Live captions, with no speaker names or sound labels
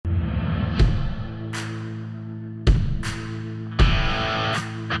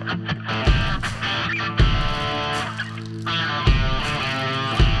Hey,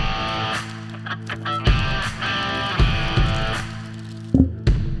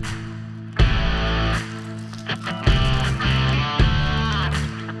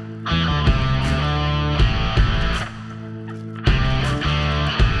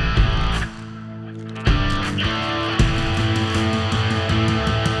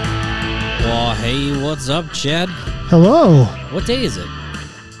 what's up, Chad? Hello. What day is it?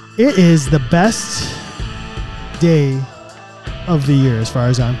 It is the best day of the year as far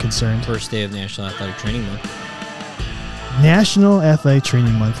as I'm concerned. First day of National Athletic Training Month. National Athletic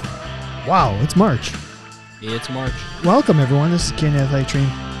Training Month. Wow, it's March. It's March. Welcome, everyone. This is Canadian Athletic Training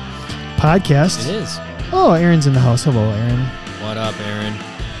Podcast. It is. Oh, Aaron's in the house. Hello, Aaron. What up, Aaron?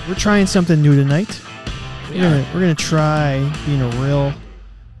 We're trying something new tonight. Yeah. We're gonna try being a real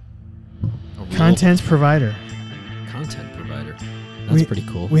content provider. Content provider. That's pretty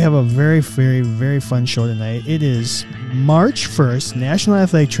cool. We have a very, very, very fun show tonight. It is March 1st, National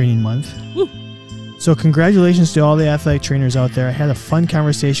Athletic Training Month. Woo. So congratulations to all the athletic trainers out there. I had a fun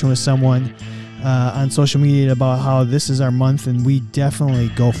conversation with someone on social media about how this is our month, and we definitely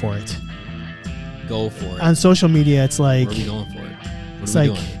go for it. Go for it. On social media, it's like... Where are we going for it? What it's are we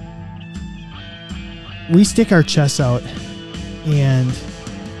like doing? we stick our chests out, and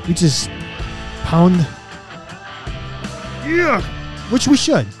we just pound... Yeah! Which we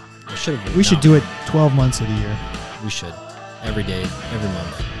should. We should do it 12 months of the year. We should. Every day, every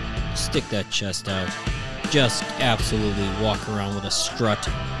month. Stick that chest out. Just absolutely walk around with a strut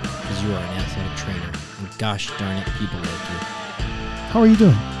because you are an athletic trainer. And gosh darn it, people like you. How are you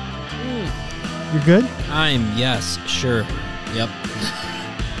doing? You're good? Yes, sure. Yep.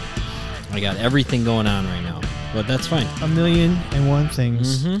 I got everything going on right now, but that's fine. 1,000,001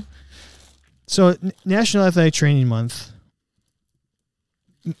 things. Mm-hmm. So, National Athletic Training Month.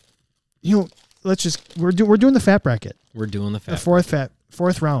 You know, we're doing the fat bracket. We're doing the fat. The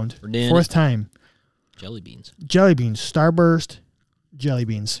fourth round. We're doing fourth time. Jelly beans. Jelly beans. Starburst jelly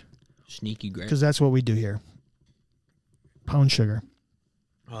beans. Sneaky great. Because that's what we do here. Pound sugar.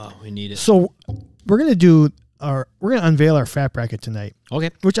 Oh, we need it. So we're gonna unveil our fat bracket tonight.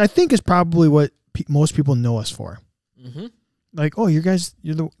 Okay. Which I think is probably what most people know us for. Mm-hmm. Like, oh, you're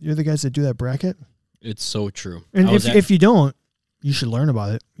the guys that do that bracket. It's so true. And if you don't, you should learn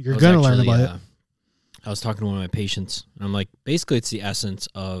about it. You're going to learn about it. I was talking to one of my patients, and I'm like, basically, it's the essence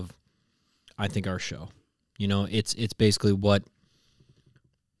of, I think, our show. You know, it's basically what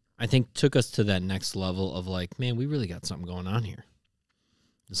I think took us to that next level of like, man, we really got something going on here.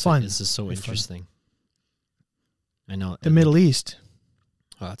 It's fun. Like, this is so interesting. I know. The Middle East.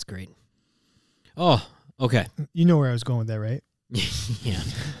 Oh, that's great. Oh, okay. You know where I was going with that, right? Yeah.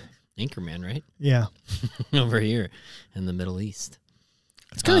 Anchorman, right? Yeah. Over here in the Middle East.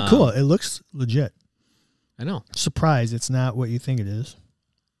 It's kind of cool. It looks legit. I know. Surprised it's not what you think it is.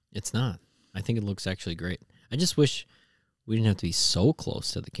 It's not. I think it looks actually great. I just wish we didn't have to be so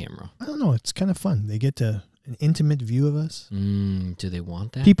close to the camera. I don't know. It's kind of fun. They get an intimate view of us. Do they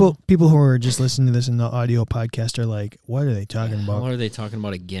want that? People who are just listening to this in the audio podcast are like, what are they talking about? What are they talking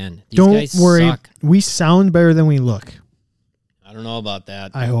about again? These Don't guys worry. Suck. We sound better than we look. I don't know about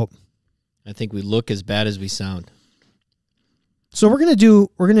that. I hope. I think we look as bad as we sound. So we're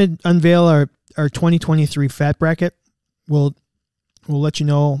gonna unveil our 2023 fat bracket. We'll let you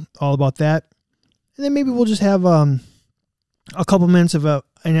know all about that, and then maybe we'll just have a couple minutes of an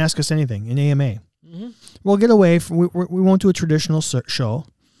Ask Us Anything, an AMA. Mm-hmm. We'll get away from we won't do a traditional show.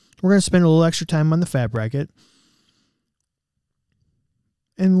 We're gonna spend a little extra time on the fat bracket,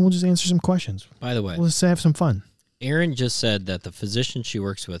 and we'll just answer some questions. By the way, we'll just have some fun. Erin just said that the physician she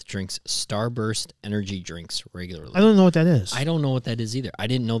works with drinks Starburst energy drinks regularly. I don't know what that is. I don't know what that is either. I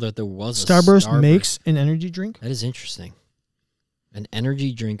didn't know that there was Starburst. a Starburst Makes an energy drink? That is interesting. An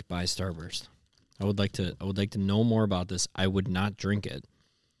energy drink by Starburst. I would like to know more about this. I would not drink it.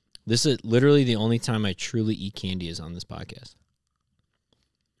 This is literally the only time I truly eat candy is on this podcast.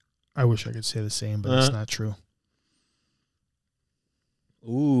 I wish I could say the same, but it's not true.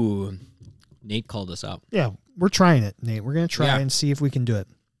 Ooh. Nate called us out. Yeah, we're trying it, Nate. We're going to try and see if we can do it.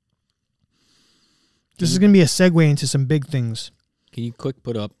 This is going to be a segue into some big things. Can you quick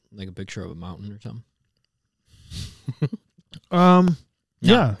put up like a picture of a mountain or something?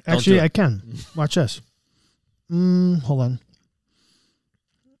 Yeah, actually I can. Watch this. Hold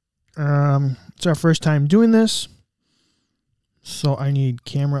on. It's our first time doing this. So I need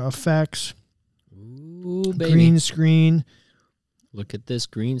camera effects. Ooh, baby. Green screen. Look at this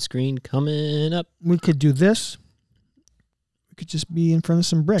green screen coming up. We could do this. We could just be in front of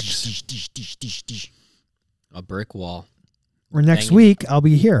some bricks. A brick wall. or next Banging. week, I'll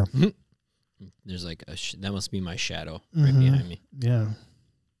be here. There's like that must be my shadow Mhm. right behind me. Yeah.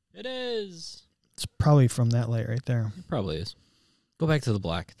 It is. It's probably from that light right there. It probably is. Go back to the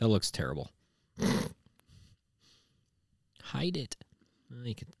black. That looks terrible. Hide it.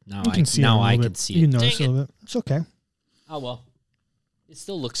 Now You can see it a now little I bit. can see You it. can notice Dang a it. little bit. It's okay. Oh well. It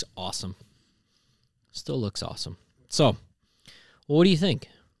still looks awesome. Still looks awesome. So, what do you think?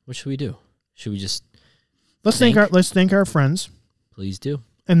 What should we do? Should we just Let's Thank- thank our friends, please do?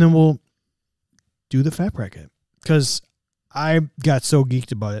 and then we'll do the fat bracket because I got so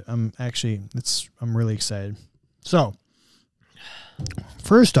geeked about it. I'm really excited. So,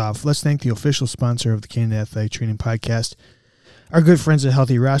 first off, let's thank the official sponsor of the Canada Athletic Training Podcast, our good friends at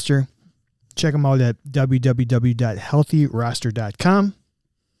Healthy Roster. Check them out at www.healthyroster.com.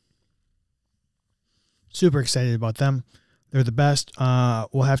 Super excited about them. They're the best.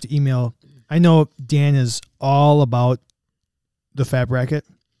 We'll have to email. I know Dan is all about the fat bracket,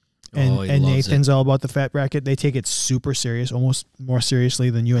 and, Oh, he and loves Nathan's all about the fat bracket. They take it super serious, almost more seriously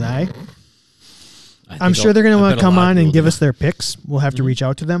than you and I. I'm sure they're going to want to come on and give us their picks. We'll have to reach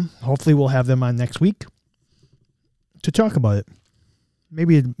out to them. Hopefully, we'll have them on next week to talk about it.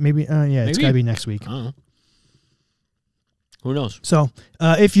 Maybe, it's got to be next week. I don't know. Who knows? So,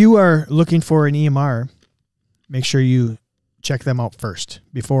 if you are looking for an EMR, make sure you check them out first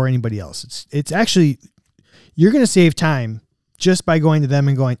before anybody else. It's actually, you're going to save time just by going to them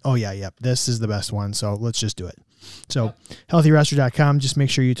and going, oh yeah, this is the best one. So let's just do it. So healthyroster.com, just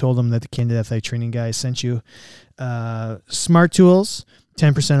make sure you told them that the Canada Athletic Training guys sent you. Smart Tools,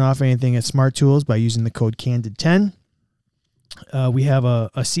 10% off anything at Smart Tools by using the code CANDID10. We have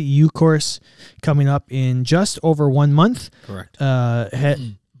a CEU course coming up in just over 1 month. Correct.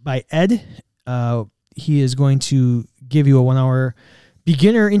 By Ed. He is going to give you a 1 hour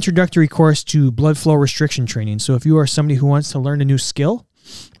beginner introductory course to blood flow restriction training. So if you are somebody who wants to learn a new skill,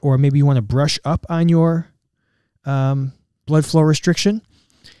 or maybe you want to brush up on your blood flow restriction,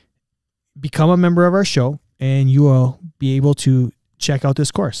 become a member of our show and you will be able to check out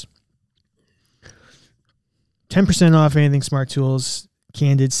this course. 10% off anything Smart Tools,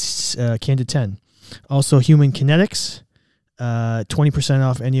 Candid 10. Also Human Kinetics, 20%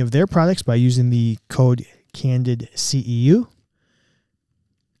 off any of their products by using the code CANDIDCEU.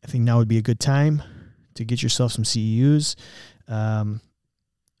 I think now would be a good time to get yourself some CEUs.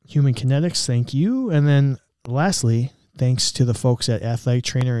 Human Kinetics, thank you. And then lastly, thanks to the folks at Athletic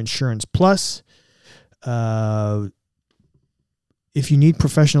Trainer Insurance Plus. If you need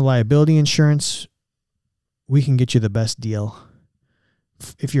professional liability insurance, we can get you the best deal.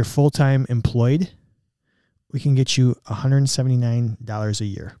 If you're full-time employed, we can get you $179 a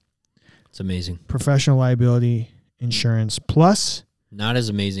year. It's amazing. Professional liability insurance plus. Not as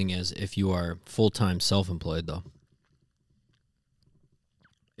amazing as if you are full-time self-employed, though.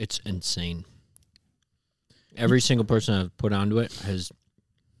 It's insane. Every single person I've put onto it has,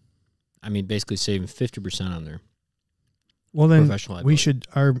 basically saving 50% on their professional liability.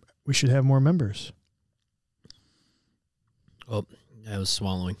 we should have more members. Oh, I was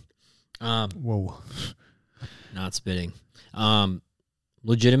swallowing. Whoa. Not spitting.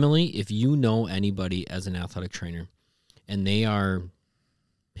 Legitimately, if you know anybody as an athletic trainer and they are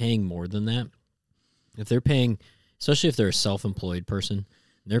paying more than that, if they're paying, especially if they're a self-employed person,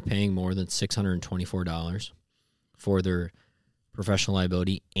 they're paying more than $624 for their professional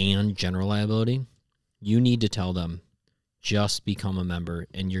liability and general liability, you need to tell them, just become a member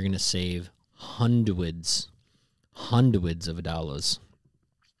and you're going to save hundreds of dollars.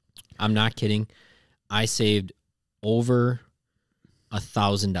 I'm not kidding. I saved over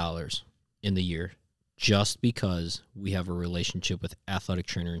 $1,000 in the year just because we have a relationship with Athletic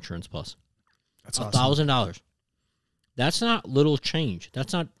Trainer Insurance Plus. That's awesome. $1,000. That's not little change.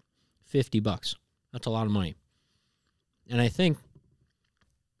 That's not $50. That's a lot of money. And I think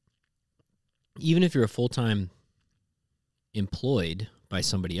even if you're a full-time employed by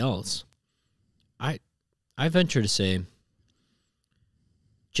somebody else, I venture to say,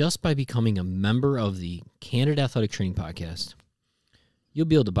 just by becoming a member of the Canada Athletic Training Podcast, you'll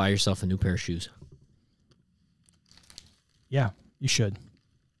be able to buy yourself a new pair of shoes. Yeah, you should.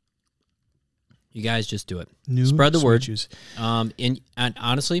 You guys just do it. Spread the word. Shoes. And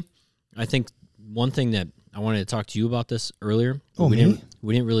honestly, I think one thing that I wanted to talk to you about this earlier. We didn't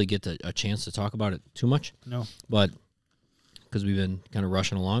really get a chance to talk about it too much. No. But because we've been kind of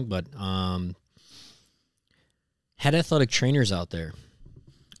rushing along, but head athletic trainers out there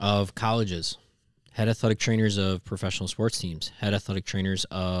of colleges, head athletic trainers of professional sports teams, head athletic trainers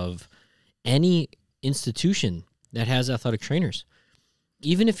of any institution that has athletic trainers.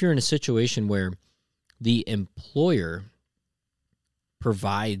 Even if you're in a situation where the employer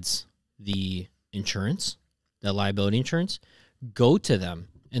provides the insurance, that liability insurance, go to them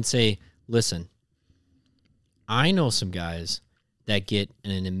and say, listen, I know some guys that get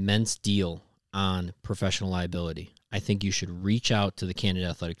an immense deal on professional liability. I think you should reach out to the Candid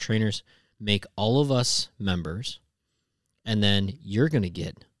Athletic Trainers, make all of us members, and then you're going to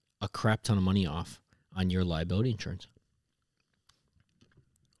get a crap ton of money off on your liability insurance.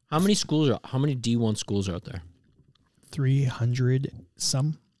 How many D1 schools are out there? 300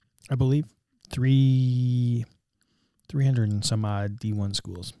 some, I believe. 300 and some odd D1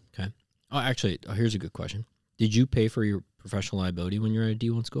 schools. Okay. Oh, actually, here's a good question. Did you pay for your professional liability when you were at a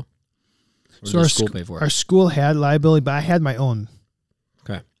D1 school? Or So did our the school pay for it? Our school had liability, but I had my own.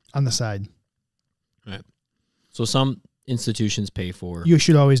 Okay. On the side. All right. So some institutions pay for. You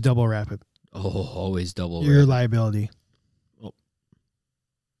should always double wrap it. Oh, always double. Your wrap. liability.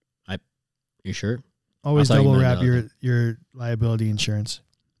 You sure? Always I thought you double meant wrap your liability insurance.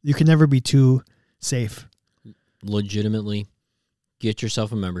 You can never be too safe. Legitimately, get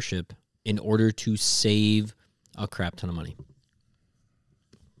yourself a membership in order to save a crap ton of money.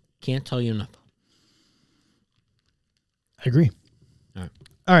 Can't tell you enough. I agree. All right.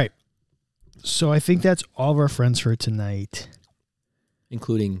 All right. So I think that's all of our friends for tonight.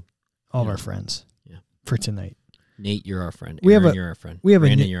 Including all of our friends. Yeah. For tonight. Nate, you're our friend. We Aaron, have a- you're our friend. we have a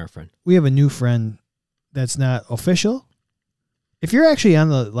Brandon, new- you're our friend. We have a new friend that's not official. If you're actually on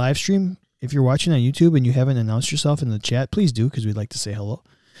the live stream, if you're watching on YouTube and you haven't announced yourself in the chat, please do, because we'd like to say hello.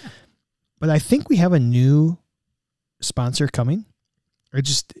 But I think we have a new sponsor coming. Or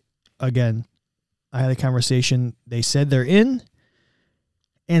just, again, I had a conversation. They said they're in.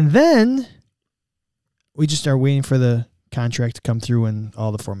 And then we just are waiting for the contract to come through and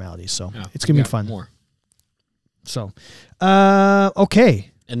all the formalities. So Yeah, it's going we to be got fun. More. So, okay.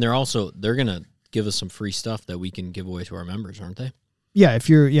 And they're going to give us some free stuff that we can give away to our members, aren't they? Yeah, if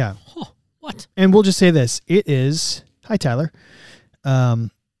you're, yeah. Huh, what? And we'll just say this. It is, hi, Tyler.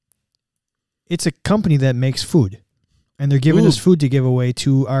 It's a company that makes food. And they're giving us food to give away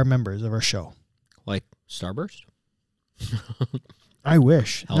to our members of our show. Like Starburst? I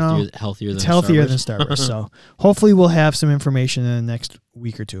wish. Healthier than it's healthier Starburst? than Starburst. So hopefully we'll have some information in the next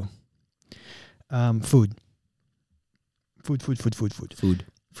week or two. Food. Food.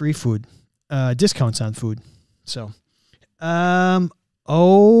 Free food. Discounts on food. So,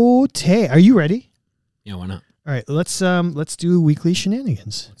 okay. Are you ready? Yeah, why not? All right. Let's do weekly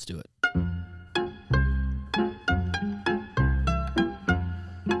shenanigans. Let's do it.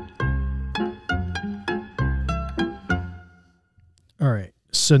 All right.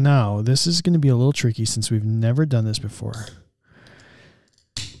 So now this is going to be a little tricky since we've never done this before.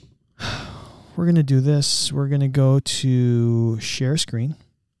 We're going to do this. We're going to go to share screen.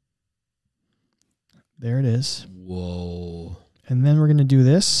 There it is. Whoa. And then we're going to do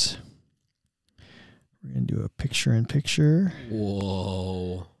this. We're going to do a picture in picture.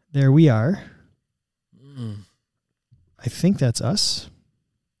 Whoa. There we are. Mm. I think that's us.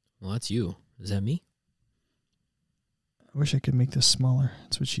 Well, that's you. Is that me? I wish I could make this smaller.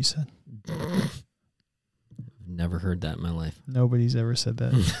 That's what she said. I've never heard that in my life. Nobody's ever said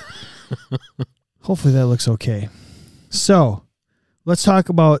that. Hopefully that looks okay. So let's talk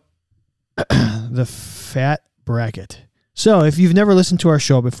about the fat bracket. So if you've never listened to our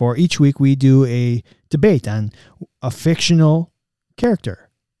show before, each week we do a debate on a fictional character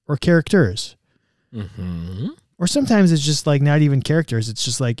or characters. Mm-hmm. Or sometimes it's just like not even characters. It's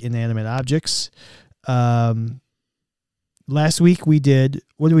just like inanimate objects. Last week what did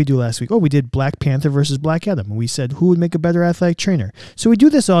we do last week? Oh, we did Black Panther versus Black Adam. And we said who would make a better athletic trainer. So we do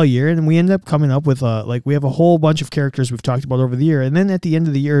this all year, and we end up coming up with we have a whole bunch of characters we've talked about over the year. And then at the end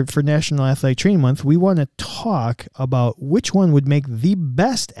of the year for National Athletic Training Month, we want to talk about which one would make the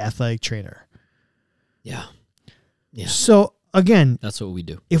best athletic trainer. Yeah. Yeah. So again, That's what we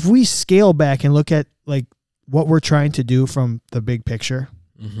do. if we scale back and look at like what we're trying to do from the big picture,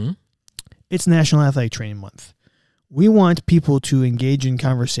 Mm-hmm. it's National Athletic Training Month. We want people to engage in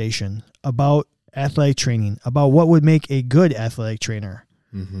conversation about athletic training, about what would make a good athletic trainer.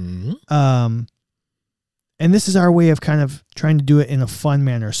 Mm-hmm. And this is our way of kind of trying to do it in a fun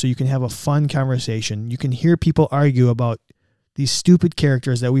manner so you can have a fun conversation. You can hear people argue about these stupid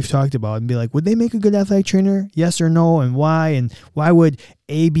characters that we've talked about and be like, would they make a good athletic trainer? Yes or no, and why? And why would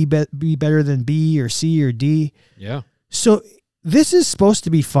A be better than B or C or D? Yeah. So this is supposed to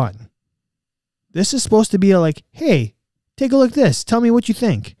be fun. This is supposed to be like, hey, take a look at this. Tell me what you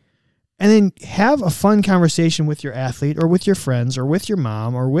think. And then have a fun conversation with your athlete or with your friends or with your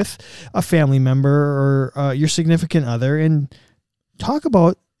mom or with a family member or your significant other and talk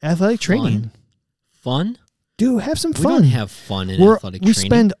about athletic training. Fun? dude, have some We fun. don't have fun in athletic We training.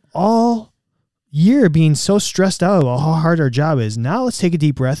 spend all year being so stressed out about how hard our job is. Now let's take a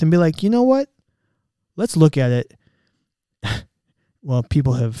deep breath and be like, you know what? Let's look at it. Well,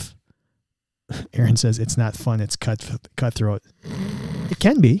 people have. Aaron says it's not fun. It's cutthroat. It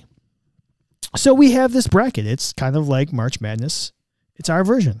can be. So we have this bracket. It's kind of like March Madness. It's our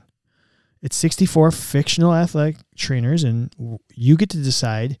version. It's 64 fictional athletic trainers, and you get to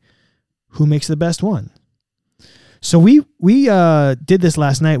decide who makes the best one. So we did this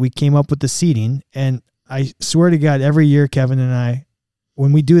last night. We came up with the seeding, and I swear to God, every year, Kevin and I,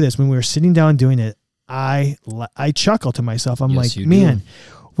 when we do this, when we were sitting down doing it, I chuckle to myself. I'm Yes, like, you man, do.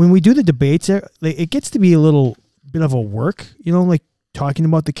 when we do the debates, it gets to be a little bit of a work, like talking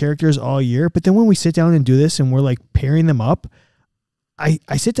about the characters all year. But then when we sit down and do this and we're like pairing them up, I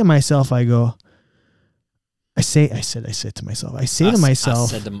sit to myself, I go, I say to myself, I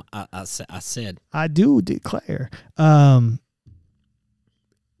said. I do declare.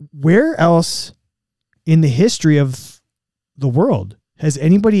 Where else in the history of the world has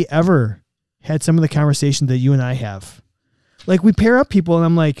anybody ever had some of the conversations that you and I have? Like, we pair up people, and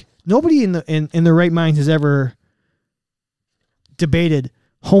I'm like, nobody in the right mind has ever debated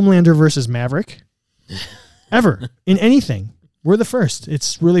Homelander versus Maverick ever in anything. We're the first.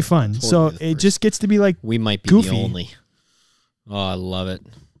 It's really fun. Totally so the it first. just gets to be like, We might be goofy. the only. Oh, I love it.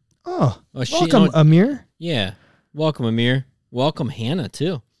 oh, shit, welcome, Amir. Yeah. Welcome, Amir. Welcome, Hannah,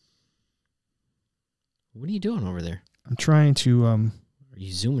 too. What are you doing over there? I'm trying to, Are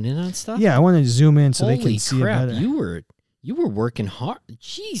you zooming in on stuff? yeah, I want to zoom in so Holy they can see crap, it better. you were working hard.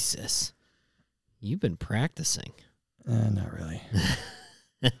 Jesus. You've been practicing. Not really.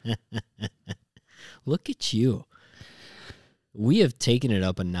 Look at you. We have taken it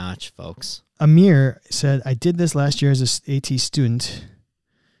up a notch, folks. Amir said, I did this last year as a AT student,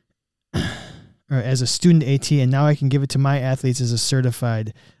 or as a student AT, and now I can give it to my athletes as a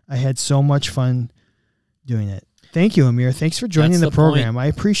certified. I had so much fun doing it. Thank you, Amir. Thanks for joining That's the the program. I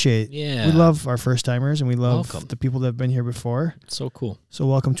appreciate it. Yeah. We love our first timers, and we love Welcome. the people that have been here before. So cool. So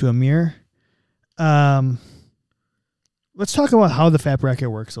welcome to Amir. Let's talk about how the fat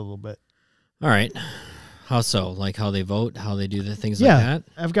bracket works a little bit. All right. How so? Like how they vote, how they do the things Yeah. like that?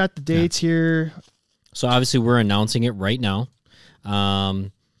 I've got the dates here. So obviously we're announcing it right now.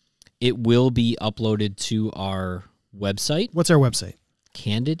 It will be uploaded to our website, What's our website?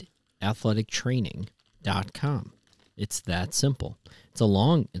 candidathletictraining.com. It's that simple. It's a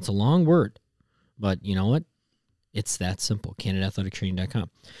long word, but you know what? It's that simple. candidathletictraining.com.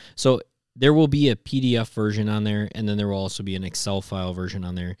 So there will be a PDF version on there, and then there will also be an Excel file version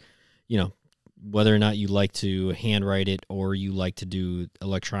on there. Whether or not you like to handwrite it or you like to do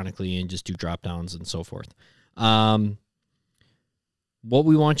electronically and just do drop downs and so forth. What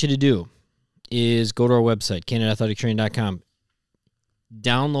we want you to do is go to our website, candidathletictraining.com,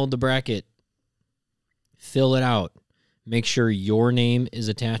 download the bracket, fill it out, make sure your name is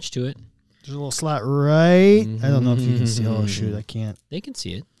attached to it. There's a little slot right. I don't know if you can see. Oh, shoot, I can't. They can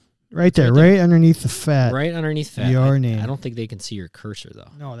see it. Right there, right there. right underneath the fat. Right underneath that. Your name. I don't think they can see your cursor, though.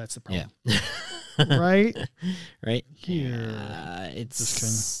 No, that's the Yeah. problem. Right Right here. It's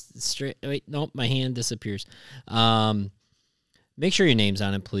Just straight. Wait, nope, my hand disappears. Make sure your name's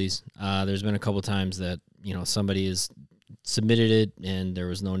on it, please. There's been a couple times that somebody has submitted it and there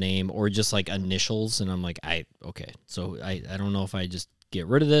was no name or just like initials, and I'm like, okay. So I don't know if I just get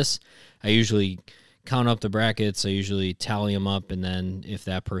rid of this. I usually count up the brackets. I usually tally them up, and then if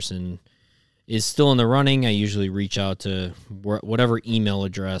that person is still in the running, I usually reach out to whatever email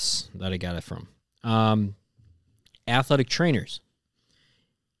address that I got it from. Athletic trainers.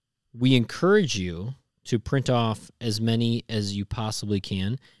 We encourage you to print off as many as you possibly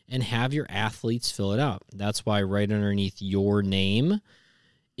can and have your athletes fill it out. That's why right underneath your name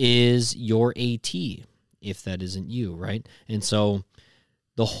is your AT, if that isn't you, right? And so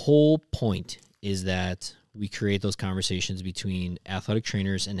the whole point is that we create those conversations between athletic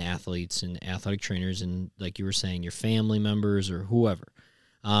trainers and athletes and athletic trainers and, like you were saying, your family members or whoever,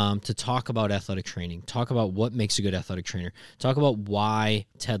 to talk about athletic training, talk about what makes a good athletic trainer, talk about why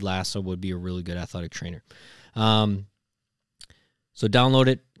Ted Lasso would be a really good athletic trainer. So download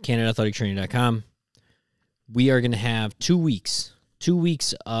it, candidathletictraining.com. We are going to have 2 weeks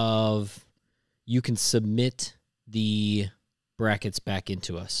of you can submit the brackets back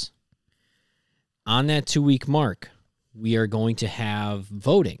into us. On that 2-week mark, we are going to have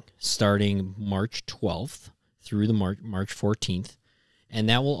voting starting March 12th through the March 14th, and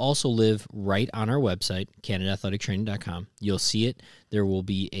that will also live right on our website, candidathletictraining.com. You'll see it. There will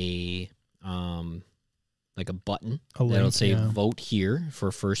be a button A link, that'll say yeah. vote here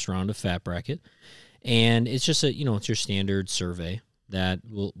for first round of fat bracket, And it's just it's your standard survey that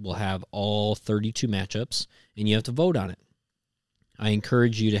will have all 32 matchups, and you have to vote on it. I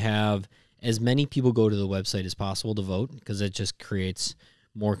encourage you to have as many people go to the website as possible to vote, because it just creates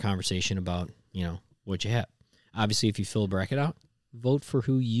more conversation about, what you have. Obviously, if you fill a bracket out, vote for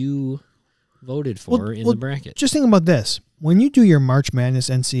who you voted for in the bracket. Just think about this. When you do your March Madness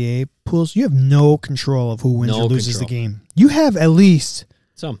NCAA pools, you have no control of who wins or loses the game. You have at least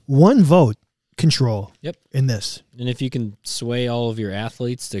one vote control in this. And if you can sway all of your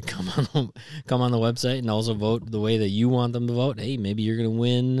athletes to come on the website and also vote the way that you want them to vote, hey, maybe you're going to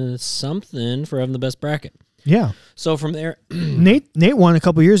win something for having the best bracket. Yeah. So from there, Nate won a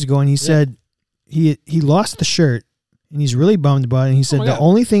couple years ago, and he said he lost the shirt, and he's really bummed about it. And he said, the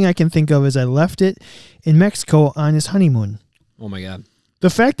only thing I can think of is I left it in Mexico on his honeymoon. Oh, my God. The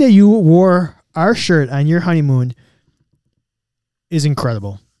fact that you wore our shirt on your honeymoon is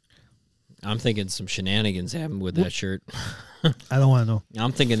incredible. I'm thinking some shenanigans happened with that shirt. I don't want to know.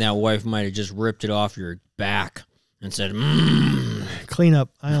 I'm thinking that wife might have just ripped it off your back and said, Clean up,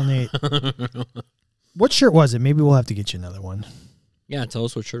 aisle Nate. What shirt was it? Maybe we'll have to get you another one. Yeah, tell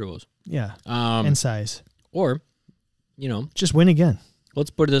us what shirt it was. Yeah, and size. Or, just win again. Let's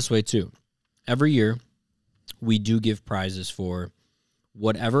put it this way, too. Every year, we do give prizes for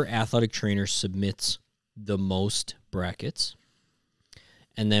whatever athletic trainer submits the most brackets.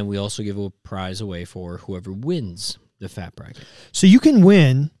 And then we also give a prize away for whoever wins the fat bracket. So you can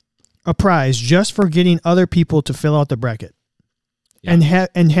win a prize just for getting other people to fill out the bracket and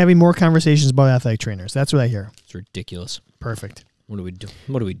having more conversations about athletic trainers. That's what I hear. It's ridiculous. Perfect. What are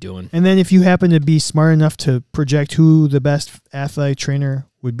we doing? And then if you happen to be smart enough to project who the best athletic trainer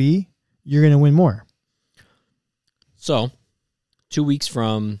would be, you're going to win more. So 2 weeks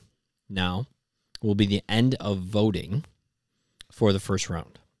from now will be the end of voting for the first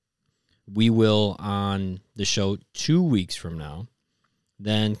round. We will, on the show 2 weeks from now,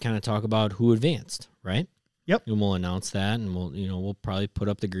 then kind of talk about who advanced, right? Yep. And we'll announce that, and we'll probably put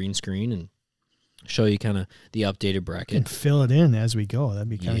up the green screen and show you kind of the updated bracket. And fill it in as we go. That'd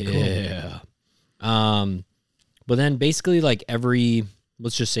be kind of cool. Yeah. But then basically let's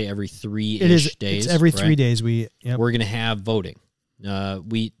just say every 3-ish days. It's every 3 days we're going to have voting.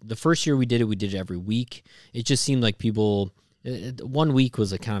 The first year we did it every week. It just seemed like people... 1 week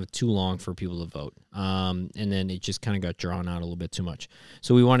was kind of too long for people to vote. And then it just kind of got drawn out a little bit too much.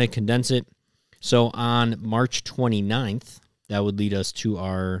 So we want to condense it. So on March 29th, that would lead us to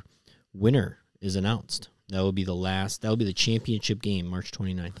our winner is announced. That will be the championship game, March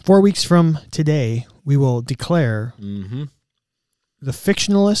 29th. 4 weeks from today, we will declare the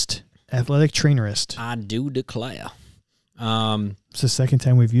fictionalist athletic trainerist. I do declare. It's the second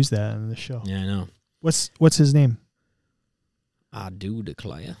time we've used that on the show. Yeah, I know. What's his name? I do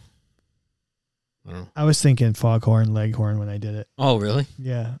declare. I don't know. I was thinking Foghorn Leghorn when I did it. Oh, really?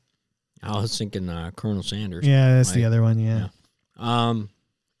 Yeah. I was thinking Colonel Sanders. Yeah, that's the other one, yeah.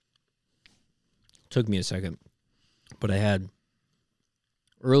 Took me a second. But I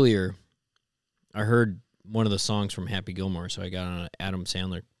heard one of the songs from Happy Gilmore, so I got on an Adam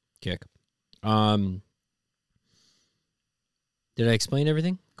Sandler kick. Did I explain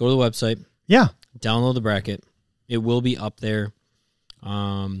everything? Go to the website. Yeah. Download the bracket. It will be up there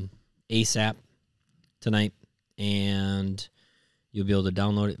ASAP tonight, and you'll be able to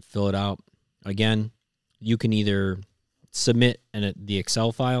download it, fill it out. Again, you can either submit the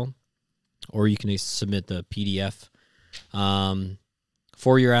Excel file, or you can submit the PDF.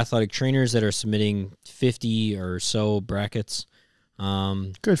 For your athletic trainers that are submitting 50 or so brackets,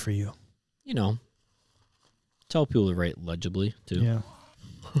 good for you. Tell people to write legibly too. Yeah.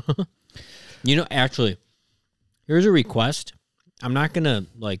 Actually, here's a request. I'm not gonna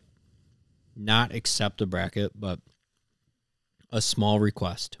not accept a bracket, but a small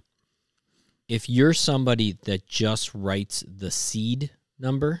request. If you're somebody that just writes the seed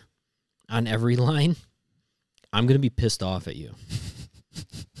number on every line, I'm going to be pissed off at you.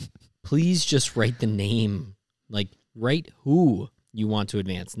 Please just write the name. Write who you want to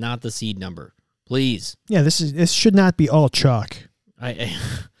advance, not the seed number. Please. Yeah, this should not be all chalk.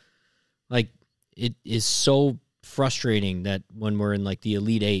 It is so frustrating that when we're in the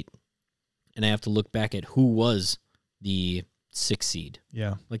Elite Eight and I have to look back at who was the 6 seed.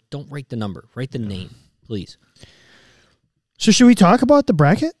 Yeah. Don't write the number. Write the name, please. So should we talk about the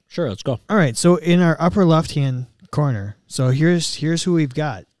bracket? Sure, let's go. All right. So in our upper left-hand corner, so here's who we've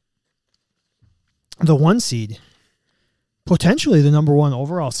got. The 1 seed, potentially the number 1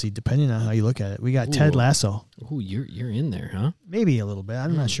 overall seed, depending on how you look at it. We got Ted Lasso. Ooh, you're in there, huh? Maybe a little bit.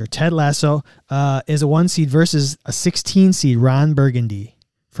 I'm not sure. Ted Lasso is a 1 seed versus a 16 seed, Ron Burgundy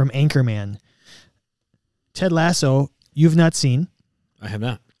from Anchorman. Ted Lasso, you've not seen. I have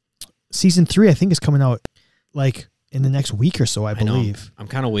not. Season 3, I think, is coming out like in the next week or so, I believe. I'm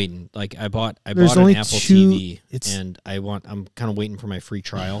kind of waiting. Like I bought There's an only Apple 2 TV, and I'm kind of waiting for my free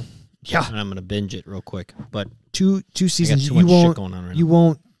trial. Yeah. And I'm gonna binge it real quick. But Two I got seasons. too You much shit won't. going on right You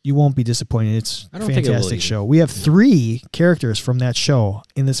now. won't be disappointed. It's I a don't think I will fantastic either. show. We have 3 characters from that show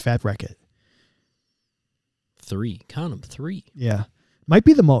in this Fat Bracket. 3. Count them. 3. Yeah. Might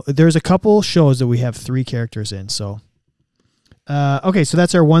be the most. There's a couple shows that we have 3 characters in. So, okay, so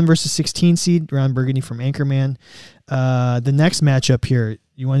that's our 1 versus 16 seed, Ron Burgundy from Anchorman. The next matchup here,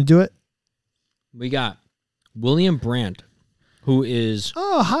 you want to do it? We got William Brandt, who is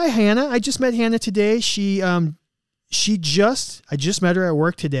Oh, hi, Hannah. I just met Hannah today. I just met her at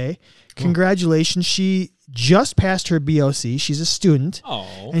work today. Congratulations. She just passed her BOC. She's a student.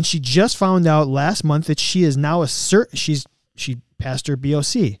 And she just found out last month that she is now she passed her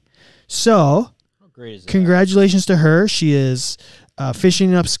BOC. So, how great is that? congratulations to her. She is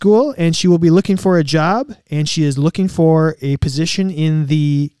finishing up school, and she will be looking for a job, and she is looking for a position in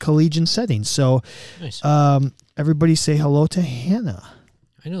the collegiate setting. So, Nice. everybody say hello to Hannah.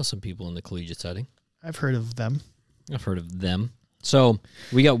 I know some people in the collegiate setting. I've heard of them. I've heard of them. So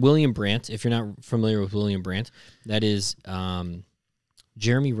we got William Brandt. If you're not familiar with William Brandt, that is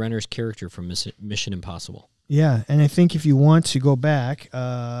Jeremy Renner's character from Mission Impossible. Yeah, and I think if you want to go back,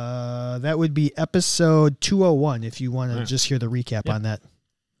 that would be episode 201 if you want to just hear the recap on that.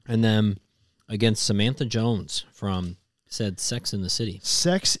 And then against Samantha Jones from said Sex in the City.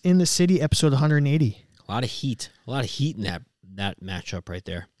 Sex in the City, episode 180. A lot of heat in that matchup right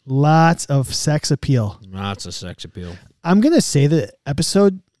there. Lots of sex appeal. Lots of sex appeal. I'm going to say the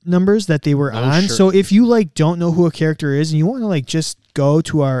episode numbers that they were on. Sure. So if you don't know who a character is and you want to just go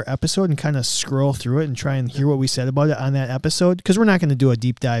to our episode and kind of scroll through it and try and hear what we said about it on that episode, because we're not going to do a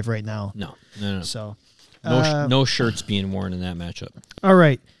deep dive right now. No. So No shirts being worn in that matchup. all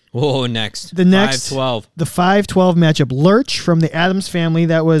right. Whoa, next. The next 5-12. The 5-12 matchup, Lurch from the Addams Family,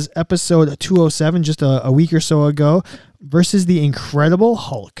 that was episode 207 just a week or so ago, versus the Incredible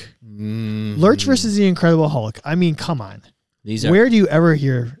Hulk. Mm-hmm. Lurch versus the Incredible Hulk. I mean, come on. Where do you ever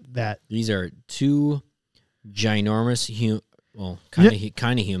hear that? These are 2 ginormous,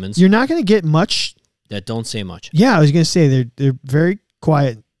 kind of humans You're not going to get much. that don't say much. Yeah, I was going to say they're very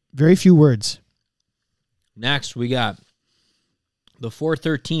quiet, very few words. Next, we got the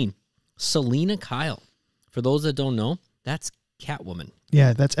 413, Selena Kyle. For those that don't know, that's Catwoman.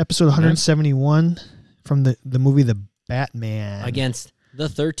 Yeah, that's episode 171 from the movie The Batman. Against the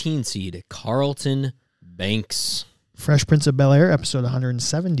 13 seed, Carlton Banks. Fresh Prince of Bel-Air, episode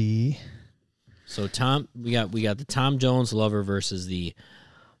 170. So we got the Tom Jones lover versus the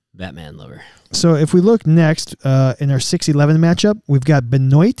Batman lover. So if we look next in our 6-11 matchup, we've got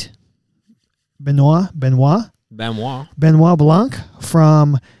Benoit Blanc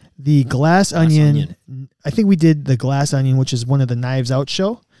from the Glass Onion. I think we did the Glass Onion, which is one of the Knives Out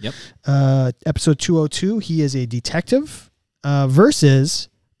show. Yep. Episode 202, he is a detective versus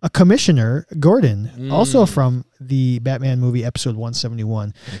a Commissioner Gordon, also from the Batman movie, episode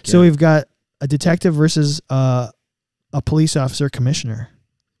 171. Okay. So we've got a detective versus a police officer commissioner.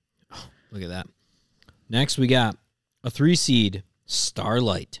 Look at that. Next, we got a 3 seed,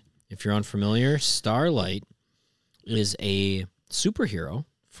 Starlight. If you're unfamiliar, Starlight is a superhero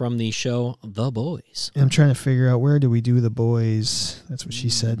from the show The Boys. I'm trying to figure out, where do we do The Boys? That's what she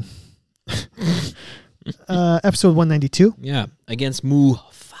said. Episode 192. Yeah, against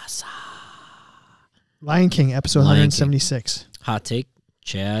Mufasa. Lion King, episode 176. Hot take,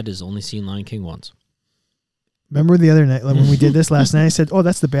 Chad has only seen Lion King once. Remember the other night when we did this last night, I said, oh,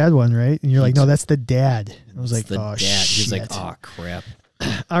 that's the bad one, right? And you're like, no, that's the dad. I was like, oh, shit. He's like, oh, crap.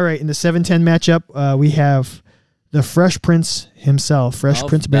 All right, in the 7-10 matchup, we have the Fresh Prince himself, Fresh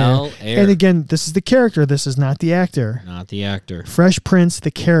Prince Bel-Air. And again, this is the character. This is not the actor. Not the actor. Fresh Prince,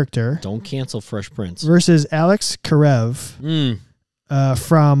 the character. Don't cancel Fresh Prince. Versus Alex Karev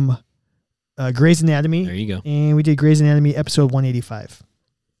from Grey's Anatomy. There you go. And we did Grey's Anatomy episode 185.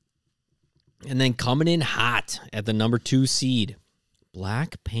 And then coming in hot at the number 2 seed,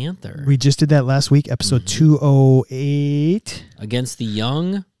 Black Panther. We just did that last week, episode 208. Against the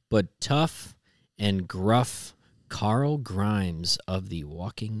young but tough and gruff Carl Grimes of The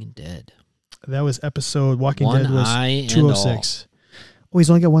Walking Dead. That was episode Walking Dead was eye 206. Oh,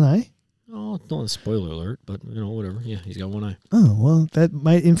 he's only got one eye? Oh, not a spoiler alert, but whatever. Yeah, he's got one eye. Oh, well, that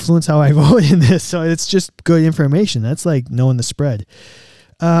might influence how I vote in this. So it's just good information. That's like knowing the spread.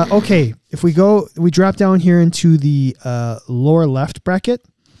 Okay, if we drop down here into the lower left bracket.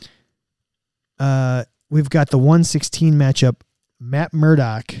 We've got the 116 matchup. Matt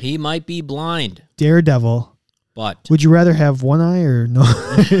Murdock. He might be blind. Daredevil. But Would you rather have one eye or no?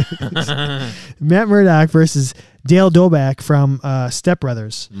 Matt Murdock versus Dale Doback from Step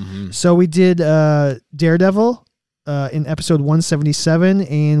Brothers. Mhm. So we did Daredevil in episode 177,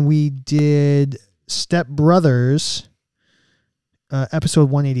 and we did Step Brothers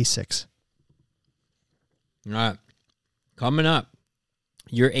episode 186. All right. Coming up,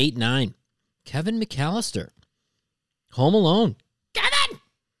 you're 8-9. Kevin McAllister. Home Alone.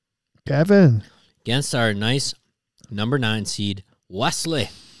 Kevin. Against our nice number 9 seed, Wesley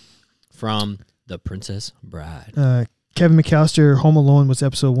from The Princess Bride. Kevin McAllister, Home Alone was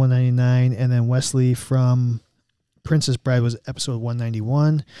episode 199, and then Wesley from Princess Bride was episode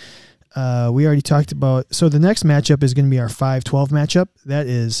 191. We already talked about, so the next matchup is going to be our 5-12 matchup. That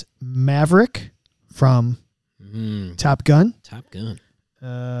is Maverick from Top Gun. Top Gun.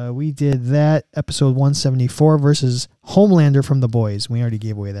 We did that episode 174 versus Homelander from The Boys. We already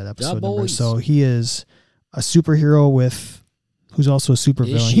gave away that episode number. Boys. So he is a superhero who's also a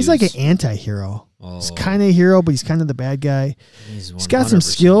supervillain. He's like an anti-hero. Oh, He's kind of a hero, but he's kind of the bad guy. he's He's got some 100%.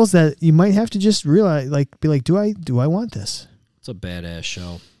 skills that you might have to just realize, be like, do I want this? It's a badass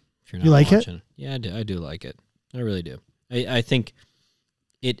show. If you're not You like it? watching. Yeah, I do like it. I really do. I think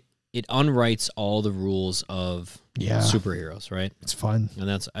it unwrites all the rules of superheroes, right? It's fun.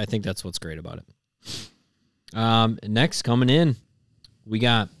 And I think that's what's great about it. Next coming in, we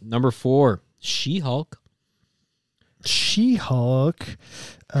got number 4, She-Hulk. She-Hulk.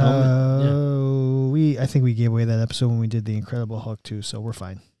 I think we gave away that episode when we did the Incredible Hulk too, so we're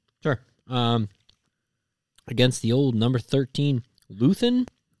fine. Sure. Against the old number 13, Luthen,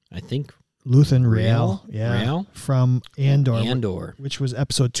 I think. Luthen Rael? Rael. Yeah. Rael? From Andor. which was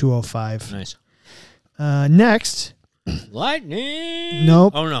episode 205. Nice. Next, Lightning.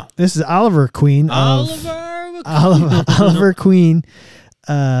 Nope. Oh, no. this is Oliver Queen. Oliver Queen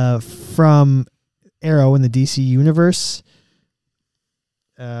from Arrow in the DC universe.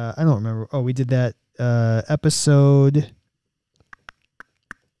 I don't remember. Oh, we did that episode.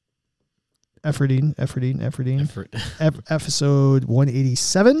 Episode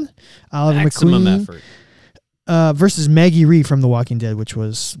 187. Oliver Maximum McQueen effort. versus Maggie Ree from The Walking Dead, which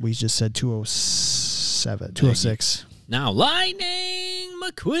was, we just said 207, 206. Now, Lightning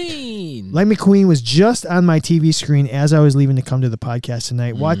McQueen. Lightning McQueen was just on my TV screen as I was leaving to come to the podcast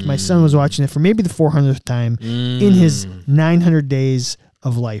tonight. My son was watching it for maybe the 400th time in his 900 days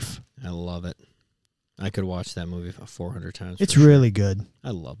of life. I love it. I could watch that movie 400 times. It's for sure. really good.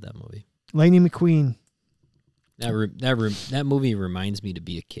 I love that movie. Lightning McQueen. That movie reminds me to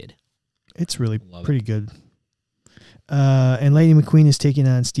be a kid. It's really Love pretty good. And Lightning McQueen is taking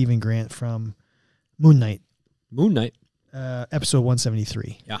on Stephen Grant from Moon Knight. Moon Knight. Episode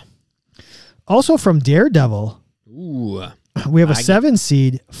 173. Yeah. Also from Daredevil, Ooh. we have a Foggy. 7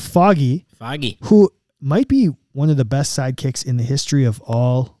 seed, Foggy, who might be one of the best sidekicks in the history of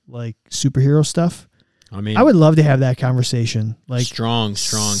all superhero stuff. I mean, I would love to have that conversation. strong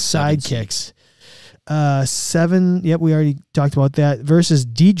sidekicks. 7. Yep, we already talked about that. Versus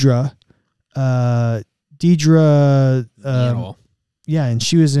Deidre. Yeah, and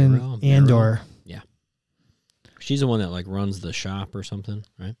she was in Andor. Yeah. She's the one that runs the shop or something,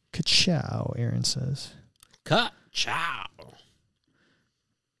 right? Ka-chow, Aaron says. Ka-chow. All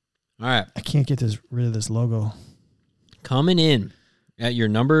right. I can't get rid of this logo. Coming in at your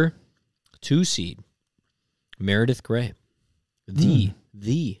number 2 seed, Meredith Grey. The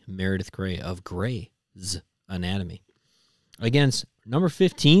Meredith Grey of Grey's Anatomy. Against number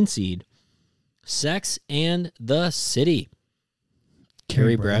 15 seed, Sex and the City,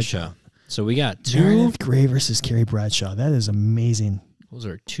 Carrie Bradshaw. So we got 2. Meredith Grey versus Carrie Bradshaw. That is amazing. Those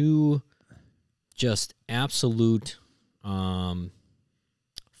are 2 just absolute focal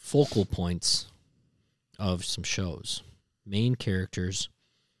points of some shows. Main characters,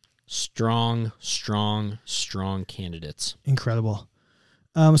 strong candidates. Incredible.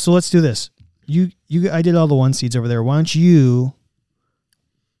 So let's do this. I did all the 1 seeds over there. Why don't you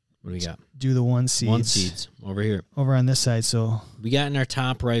What do we got? do the 1 seeds? 1 seeds over here. Over on this side. So We got in our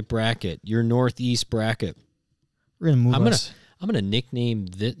top right bracket, your northeast bracket. we're going to move I'm us. gonna nickname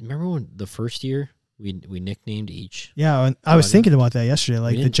this. Remember when the first year we nicknamed each? Yeah, and I was thinking about that yesterday, We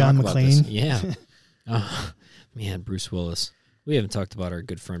like the didn't John talk about this. McClane. Yeah. Oh, man, Bruce Willis. We haven't talked about our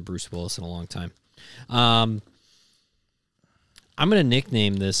good friend Bruce Willis in a long time. I'm gonna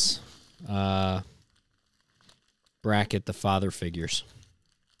nickname this bracket the Father Figures,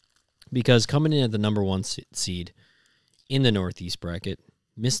 because coming in at the number 1 seed in the Northeast bracket,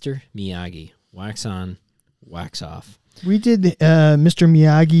 Mr. Miyagi. Wax on, wax off. We did Mr.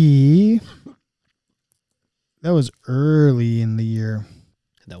 Miyagi. That was early in the year.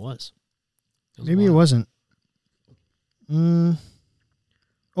 That was Maybe it wasn't.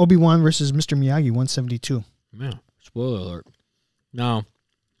 Obi-Wan versus Mr. Miyagi, 172. Yeah, spoiler alert. Now,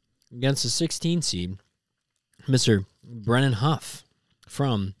 against the 16 seed, Mr. Brennan Huff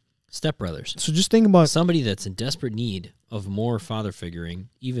from Step Brothers. So just think about Somebody that's in desperate need of more father figuring,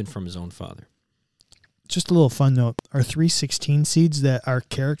 even from his own father. just a little fun note. Our 316 seeds that are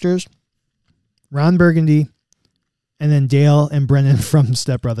characters, Ron Burgundy, and then Dale and Brennan from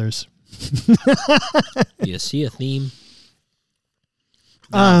Step Brothers. You see a theme?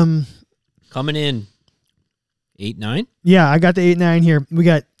 Coming in 8-9? Yeah, I got the 8-9 here. We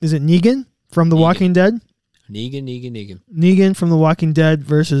got, is it Negan from The Negan. Walking Dead? Negan. Negan from The Walking Dead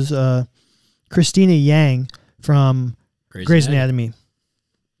versus Christina Yang from Grey's Anatomy.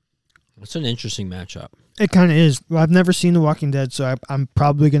 It's an interesting matchup. It kind of is. Well, I've never seen The Walking Dead, so I'm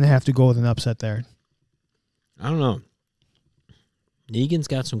probably going to have to go with an upset there. I don't know. Negan's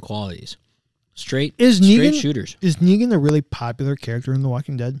got some qualities. Straight Negan, shooters. Is Negan a really popular character in The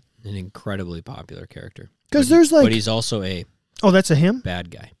Walking Dead? An incredibly popular character. Because there's like... But he's also a Oh, that's a him?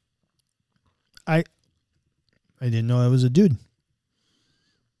 bad guy. I didn't know that was a dude.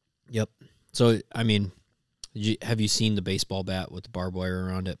 Yep. So, I mean, have you seen the baseball bat with the barbed wire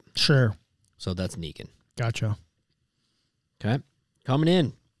around it? Sure. So that's Negan. Gotcha. Okay. Coming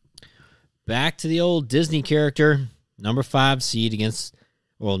in. Back to the old Disney character. Number 5 seed against,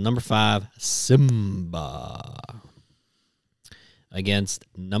 number 5, Simba. Against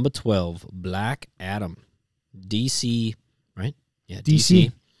number 12, Black Adam. DC, right? Yeah,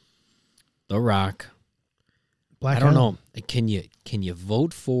 DC. The Rock. Black I don't Adam. know. Can you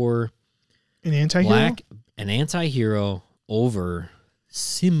vote for An anti-hero? an anti-hero over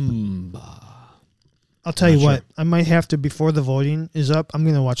Simba? I'll tell you Not what. sure. I might have to, before the voting is up, I'm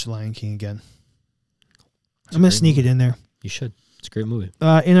going to watch The Lion King again. I'm going to sneak it in there. You should. It's a great movie.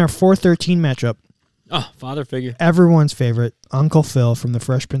 In our 413 matchup, Oh, father figure. everyone's favorite, Uncle Phil from The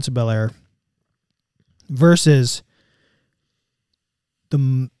Fresh Prince of Bel-Air versus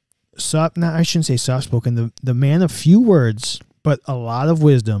I shouldn't say soft-spoken, the man of few words, but a lot of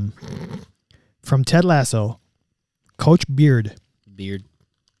wisdom from Ted Lasso, Coach Beard. Beard.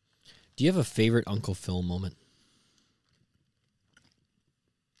 Do you have a favorite Uncle Phil moment?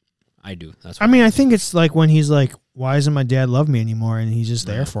 I do. I mean, I think it's like when he's like, why doesn't my dad love me anymore? And he's just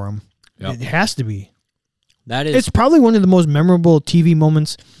there for him. Yep. It has to be. That is It's probably one of the most memorable TV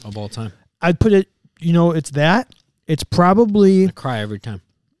moments. of all time. I'd put it, it's that. It's probably I cry every time.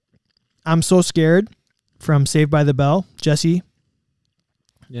 I'm So Scared from Saved by the Bell, Jesse.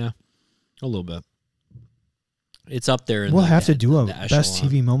 Yeah, a little bit. It's up there. In We'll like have to do a the best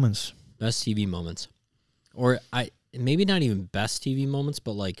echelon. TV moments. Best TV moments, or maybe not even best TV moments,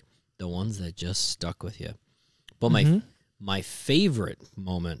 but like the ones that just stuck with you. But my favorite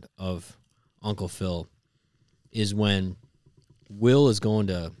moment of Uncle Phil is when Will is going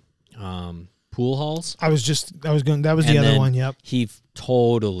to pool halls. That was the other then one. Yep. He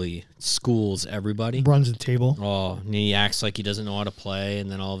totally schools everybody. Runs the table. Oh, and he acts like he doesn't know how to play, and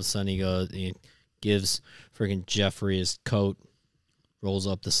then all of a sudden he gives freaking Jeffrey his coat, rolls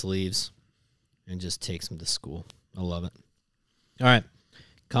up the sleeves, and just takes him to school. I love it. All right,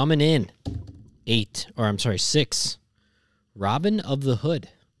 coming in 6, Robin of the Hood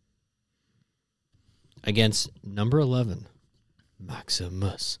against number 11,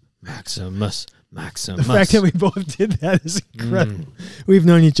 Maximus. The fact that we both did that is incredible. Mm. We've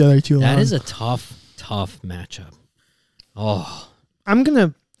known each other too long. That is a tough matchup. Oh, I'm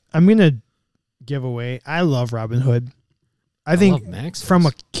gonna give away. I love Robin Hood. I think love Maximus. from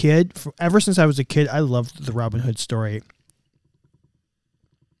a kid, ever since I was a kid, I loved the Robin Hood story.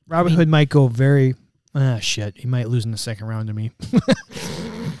 Robin Hood might go very shit. He might lose in the second round to me.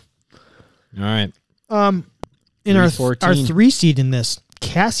 All right. In our 314. 3 seed in this,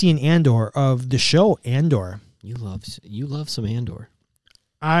 Cassian Andor of the show Andor. You love some Andor.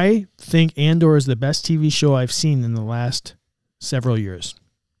 I think Andor is the best TV show I've seen in the last several years.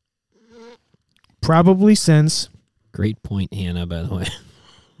 Probably since. Great point, Hannah, by the way.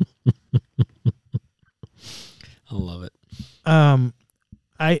 I love it.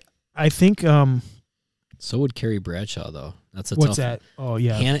 I think So would Carrie Bradshaw, though. That's a what's tough that? Oh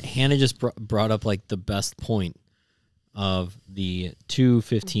yeah. Hannah just brought up like the best point of the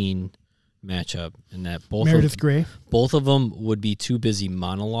 215 matchup, and that Meredith Grey. both of them would be too busy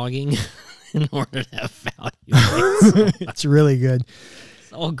monologuing in order to have value. It's really good.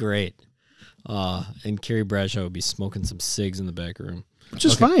 It's all great. And Carrie Bradshaw would be smoking some cigs in the back room. Which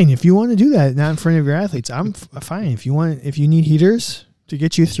is fine if you want to do that, not in front of your athletes. I'm fine if you need heaters to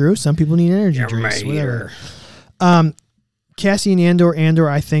get you through. Some people need energy drinks, whatever. Cassian Andor. Andor,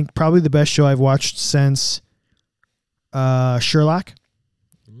 I think, probably the best show I've watched since Sherlock.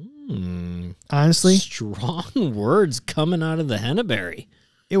 Honestly. Strong words coming out of the Henneberry.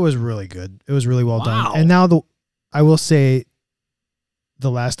 It was really good. It was really well Wow. done. And now I will say The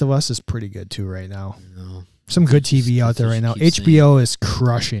Last of Us is pretty good too right now. No. Some good TV out there right now. Keep HBO is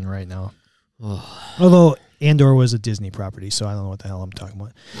crushing right now. Oh. Although Andor was a Disney property, so I don't know what the hell I'm talking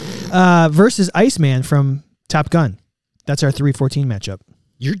about. Versus Iceman from Top Gun. That's our 3-14 matchup.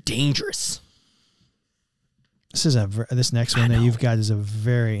 You're dangerous. This next one that you've got is a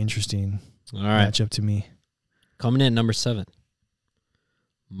very interesting All right. matchup to me. Coming in at number 7.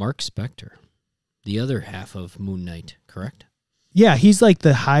 Mark Spector. The other half of Moon Knight, correct? Yeah, he's like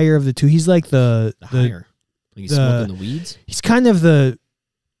the higher of the two. He's like the higher. Like he's smoking the weeds? He's kind of the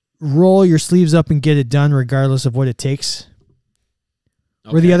roll your sleeves up and get it done regardless of what it takes.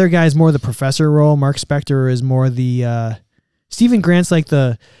 Okay. Where the other guy is more the professor role. Mark Spector is more the... Stephen Grant's like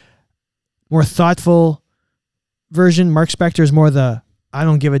the more thoughtful version. Mark Spector is more the, I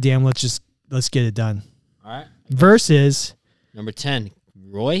don't give a damn, let's get it done. All right. Versus... Number 10,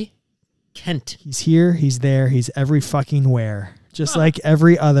 Roy Kent. He's here, he's there, he's every fucking where. Just like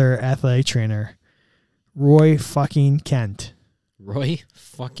every other athletic trainer. Roy fucking Kent. Roy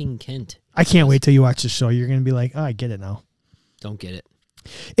fucking Kent. I can't wait till you watch the show. You're going to be like, oh, I get it now. Don't get it.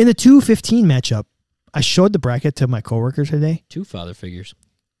 In the 2-15 matchup, I showed the bracket to my coworker today. 2 father figures.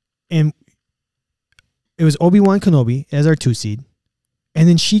 And it was Obi-Wan Kenobi as our 2 seed. And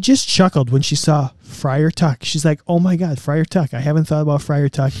then she just chuckled when she saw Friar Tuck. She's like, oh my God, Friar Tuck. I haven't thought about Friar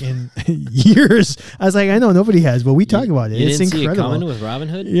Tuck in years. I was like, I know nobody has, but we talk about it. You It's didn't incredible. see it coming with Robin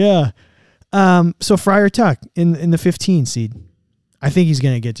Hood? Yeah. So Friar Tuck in the 15 seed. I think he's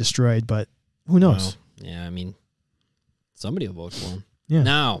going to get destroyed, but who knows? Well, yeah, I mean, somebody will vote for him. Yeah.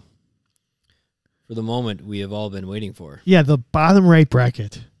 Now, for the moment we have all been waiting for. Yeah, the bottom right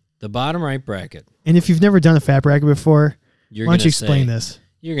bracket. The bottom right bracket. And if you've never done a fat bracket before, You're why don't gonna you explain say- this?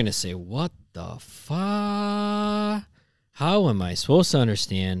 You're going to say, what the fuck? How am I supposed to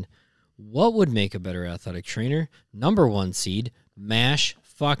understand what would make a better athletic trainer? Number 1 seed, mash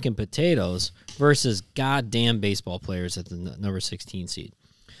fucking potatoes versus goddamn baseball players at the number 16 seed.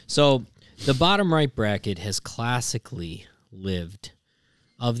 So the bottom right bracket has classically lived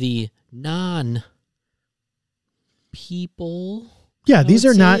of the non-people. Yeah, these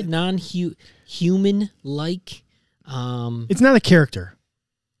are not... non-human-like. It's not a character.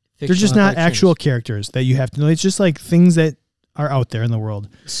 They're just not actual characters that you have to know. It's just like things that are out there in the world.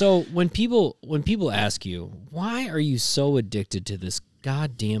 So when people ask you, why are you so addicted to this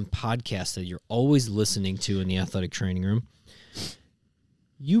goddamn podcast that you're always listening to in the athletic training room,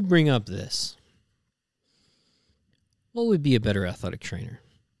 you bring up this. What would be a better athletic trainer?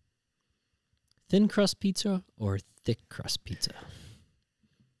 Thin crust pizza or thick crust pizza?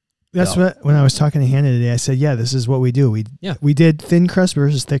 That's what, when I was talking to Hannah today, I said, yeah, this is what we do. We did thin crust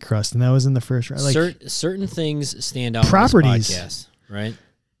versus thick crust, and that was in the first round. Like, certain things stand out properties. in this podcast, right?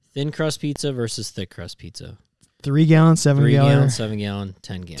 Thin crust pizza versus thick crust pizza. 3 gallon, 7 3 gallon, gallon, 7 gallon,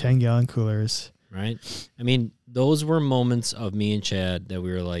 10 gallon. 10 gallon coolers. Right? I mean, those were moments of me and Chad that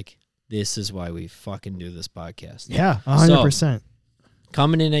we were like, this is why we fucking do this podcast. Yeah, 100%.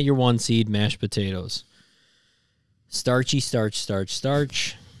 Coming in at your 1 seed, mashed potatoes. Starchy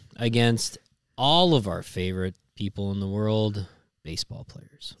starch against all of our favorite people in the world, baseball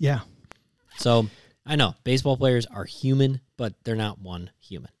players. Yeah. So, I know, baseball players are human, but they're not one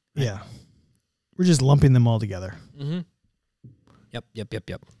human. Right? Yeah. We're just lumping them all together. Mm-hmm. Yep.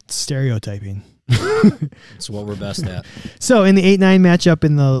 Stereotyping. That's what we're best at. So, in the 8-9 matchup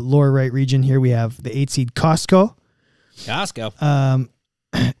in the lower right region here, we have the 8 seed Costco.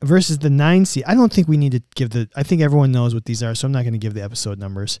 Versus the 9 seed. I don't think we need to give I think everyone knows what these are, so I'm not going to give the episode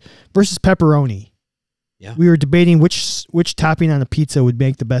numbers. Versus pepperoni. Yeah. We were debating which topping on a pizza would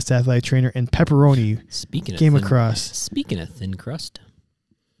make the best athletic trainer, and pepperoni came across. Speaking of thin crust.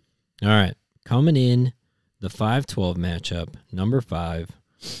 All right. Coming in the 5-12 matchup, number 5,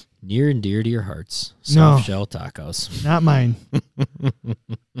 near and dear to your hearts, soft shell tacos. Not mine.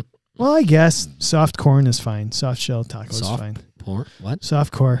 Well, I guess soft corn is fine. Soft shell tacos is fine. What?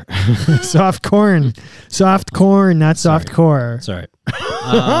 Soft core. Soft corn. Soft corn, not soft core. Sorry.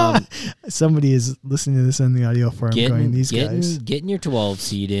 Somebody is listening to this on the audio form going, these guys. Getting your 12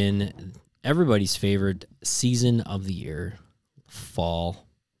 seed in, everybody's favorite season of the year, fall.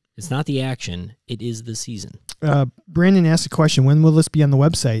 It's not the action, it is the season. Brandon asked a question, when will this be on the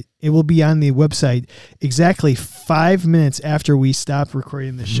website? It will be on the website exactly 5 minutes after we stop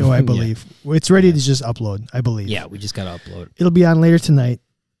recording the show, I believe. Yeah. It's ready to just upload, I believe. Yeah, we just got to upload. It'll be on later tonight.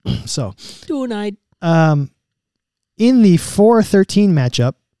 So tonight. In the 4-13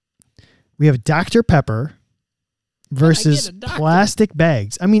 matchup, we have Dr. Pepper versus plastic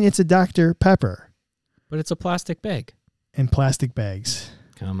bags. I mean, it's a Dr. Pepper. But it's a plastic bag. And plastic bags.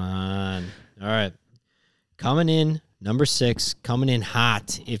 Come on. All right. Coming in, number 6, coming in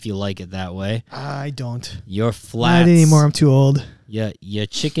hot, if you like it that way. I don't. Your flats. Not anymore. I'm too old. Yeah, your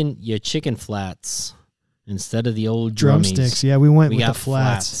chicken flats instead of the old drumsticks. drummies. Yeah, we went We with got the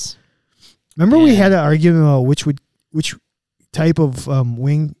flats. flats. Remember we had an argument about which type of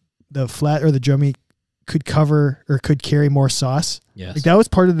wing, the flat or the drummy, could cover or could carry more sauce. Yes. Like that was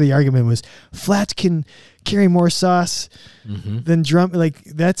part of the argument, was flats can carry more sauce than drum. Like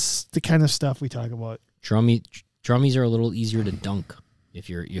that's the kind of stuff we talk about. Drummies are a little easier to dunk if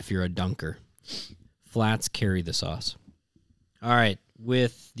you're a dunker. Flats carry the sauce. All right,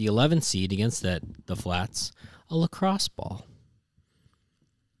 with the 11th seed against the flats, a lacrosse ball.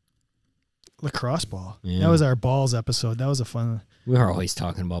 Lacrosse ball. Yeah. That was our balls episode. That was a fun. We are always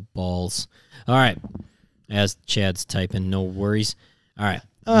talking about balls. All right, as Chad's typing, no worries. All right,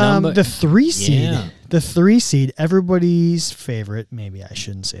 the 3 seed. Yeah. The 3 seed, everybody's favorite. Maybe I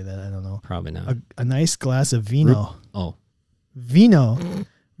shouldn't say that. I don't know. Probably not. A nice glass of vino. Vino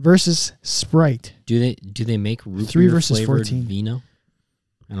versus Sprite. Do they make root 3 beer versus flavored 14 vino?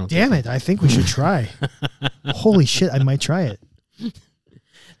 I don't. Damn it! I think we should try. Holy shit! I might try it.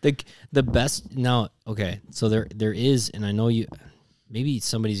 The best now. Okay, so there is, and I know you. Maybe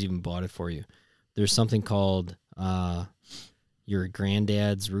somebody's even bought it for you. There's something called your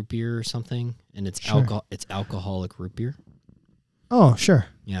granddad's root beer or something, and it's alcohol. It's alcoholic root beer. Oh, sure.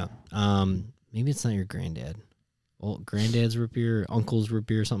 Yeah. Maybe it's not your granddad. Well, granddad's root beer, uncle's root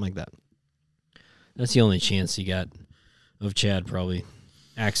beer, something like that. That's the only chance you got of Chad probably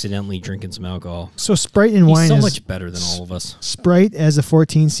accidentally drinking some alcohol. So Sprite and wine He's so is much better than all of us. Sprite as a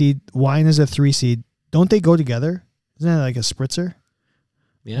 14 seed, wine as a 3 seed. Don't they go together? Isn't that like a spritzer?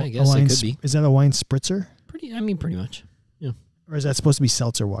 Yeah, I guess it could be. Is that a wine spritzer? Pretty much. Yeah. Or is that supposed to be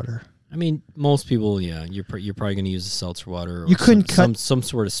seltzer water? I mean, most people, yeah, you're probably going to use the seltzer water. Or you couldn't cut some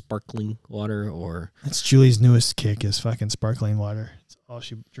sort of sparkling water, or that's Julie's newest kick is fucking sparkling water. It's all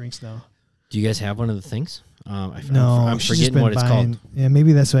she drinks now. Do you guys have one of the things? I'm forgetting what it's called. Yeah,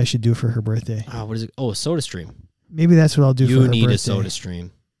 maybe that's what I should do for her birthday. What is it? Oh, a Soda Stream. Maybe that's what I'll do for her birthday. You need a Soda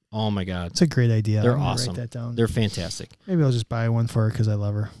Stream. Oh my God, it's a great idea. They're I'm gonna awesome. Write that down. They're fantastic. Maybe I'll just buy one for her because I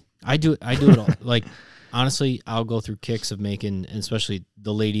love her. I do it all. Like, honestly, I'll go through kicks of making, and especially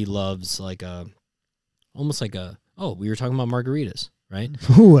the lady loves like almost like we were talking about margaritas, right?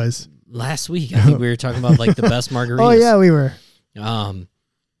 Who was? Last week, I think we were talking about like the best margaritas. Oh yeah, we were.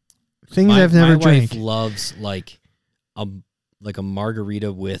 Things I've never drank. My wife loves like a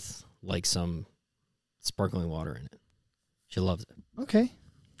margarita with like some sparkling water in it. She loves it. Okay.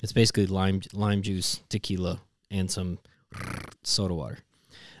 It's basically lime juice, tequila, and some soda water.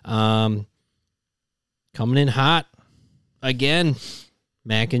 Coming in hot again,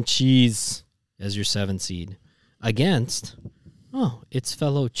 mac and cheese as your 7 seed against its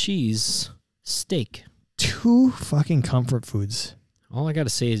fellow cheese steak. 2 fucking comfort foods. All I gotta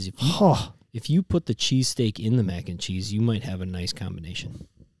say is if you put the cheesesteak in the mac and cheese, you might have a nice combination.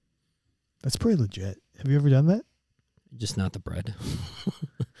 That's pretty legit. Have you ever done that? Just not the bread.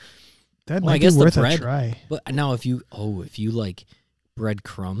 That might be worth a try. But now if you like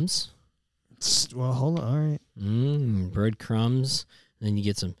breadcrumbs. Well, hold on. All right. Breadcrumbs. Then you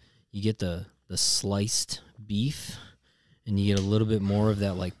get the sliced beef, and you get a little bit more of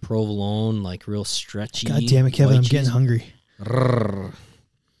that like provolone, like real stretchy. God damn it, Kevin! I'm getting hungry.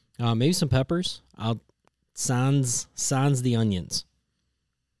 Maybe some peppers. Sans the onions.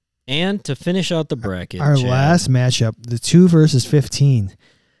 And to finish out the bracket, our last matchup, the 2 versus 15.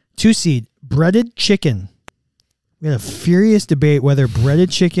 2 seed, breaded chicken. We had a furious debate whether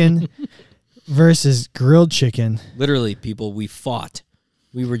breaded chicken versus grilled chicken. Literally, people, we fought.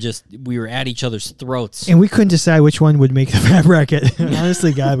 We were at each other's throats. And we couldn't decide which one would make the fat bracket.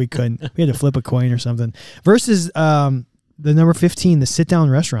 Honestly, God, we couldn't. We had to flip a coin or something. Versus the number 15, the sit-down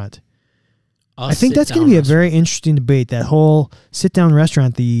restaurant. I think that's going to be a very interesting debate, that whole sit-down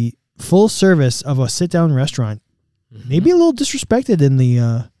restaurant, the full service of a sit-down restaurant. Maybe a little disrespected in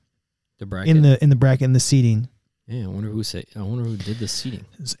the bracket. in the bracket, in the seating. Yeah, I wonder who did the seating.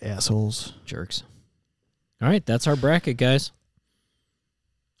 Those assholes. Jerks. All right, that's our bracket, guys.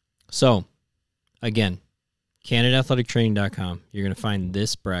 So, again, CanadaAthleticTraining.com. You're going to find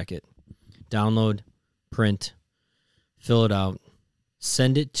this bracket. Download, print, fill it out,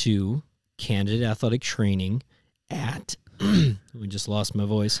 send it to Candid Athletic Training at, we just lost my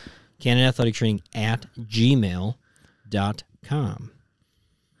voice, Candid Athletic Training at gmail.com.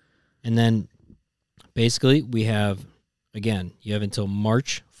 And then basically we have Again, you have until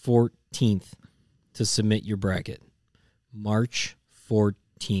March 14th to submit your bracket. March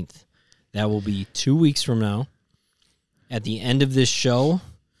 14th. That will be 2 weeks from now. At the end of this show,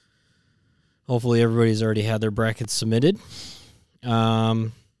 hopefully everybody's already had their brackets submitted.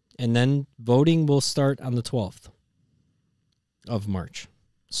 And then voting will start on the 12th of March.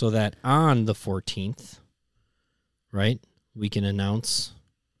 So that on the 14th, right, we can announce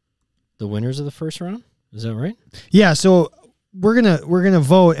the winners of the first round. Is that right? Yeah, so we're gonna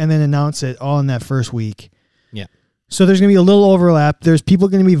vote and then announce it all in that first week. Yeah. So there's gonna be a little overlap. There's people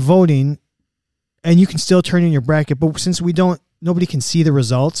gonna be voting, and you can still turn in your bracket. But since nobody can see the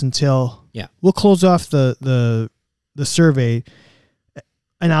results until we'll close off the survey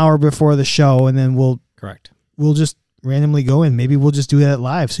an hour before the show, and then we'll just randomly go in. Maybe we'll just do that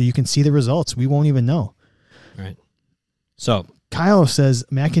live so you can see the results. We won't even know. All right. So Kyle says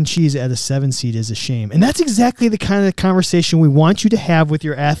mac and cheese at a 7 seed is a shame. And that's exactly the kind of conversation we want you to have with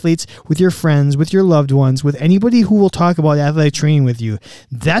your athletes, with your friends, with your loved ones, with anybody who will talk about athletic training with you.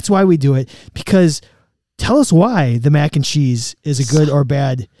 That's why we do it, because tell us why the mac and cheese is a good or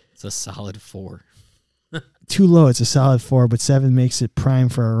bad. It's a solid 4. Too low, it's a solid 4, but 7 makes it prime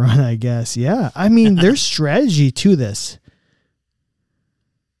for a run, I guess. Yeah, I mean, there's strategy to this.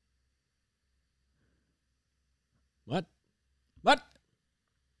 What?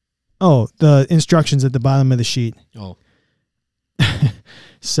 Oh, the instructions at the bottom of the sheet. Oh.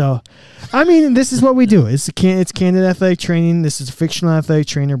 So, I mean, this is what we do. It's Candid Athletic Training. This is a fictional athletic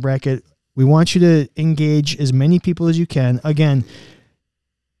trainer bracket. We want you to engage as many people as you can. Again,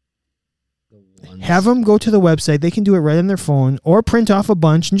 have them go to the website. They can do it right on their phone or print off a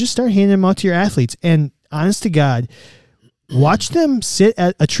bunch and just start handing them out to your athletes. And honest to God, watch them sit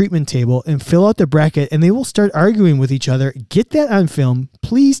at a treatment table and fill out the bracket, and they will start arguing with each other. Get that on film.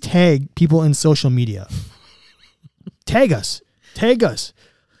 Please tag people in social media. Tag us.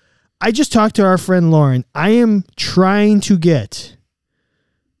 I just talked to our friend Lauren. I am trying to get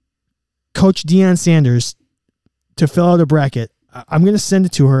Coach Deion Sanders to fill out a bracket. I'm going to send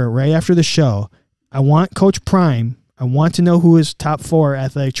it to her right after the show. I want Coach Prime. I want to know who his top 4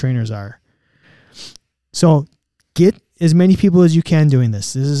 athletic trainers are. So get as many people as you can doing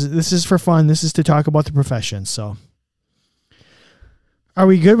this. This is for fun. This is to talk about the profession. So are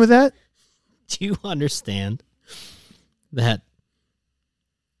we good with that? Do you understand that?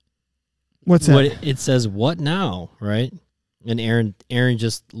 What's that? What it says, what now, right? And Aaron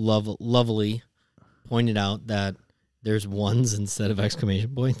just lovely pointed out that there's ones instead of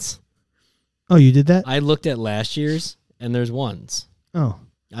exclamation points. Oh, you did that? I looked at last year's, and there's ones. Oh.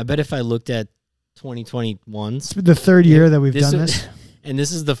 I bet if I looked at 2021's. It's the third year that we've done this. And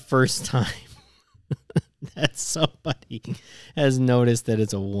this is the first time that somebody has noticed that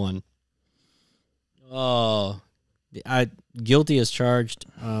it's a 1. Oh, guilty as charged.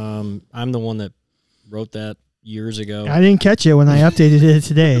 I'm the one that wrote that years ago. I didn't catch it when I updated it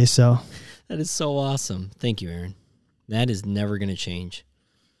today, so. That is so awesome. Thank you, Aaron. That is never going to change.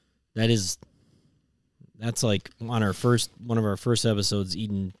 That's like on one of our first episodes,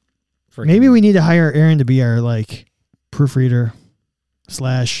 Eden. Maybe we need to hire Aaron to be our proofreader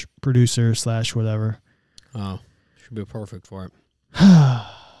 / producer / whatever. Oh, should be perfect for it.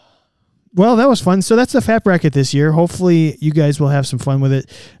 Well, that was fun. So that's the Fat Bracket this year. Hopefully you guys will have some fun with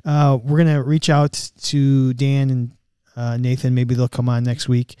it. We're going to reach out to Dan and Nathan. Maybe they'll come on next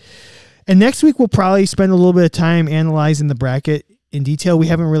week. And next week we'll probably spend a little bit of time analyzing the bracket in detail. We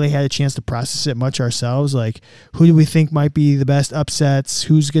haven't really had a chance to process it much ourselves. Like, who do we think might be the best upsets?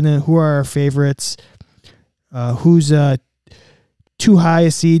 Who are our favorites? Who's too high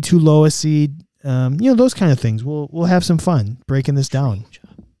a seed, too low a seed? Those kind of things. We'll have some fun breaking this down.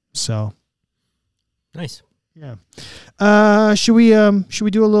 So nice. Yeah. Should we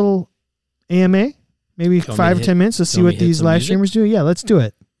do a little AMA? Maybe 5 or 10 minutes. Let's see what these live streamers do. Yeah, let's do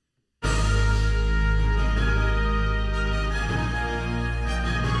it.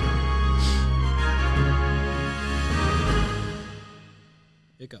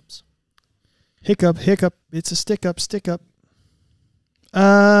 Hiccup. It's a stick up.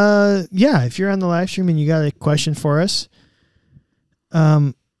 Yeah, if you're on the live stream and you got a question for us,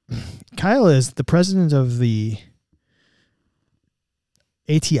 Kyle is the president of the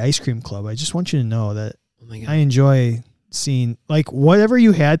AT Ice Cream Club. I just want you to know that I enjoy seeing whatever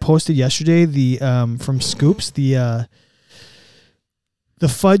you had posted yesterday, the from Scoops, the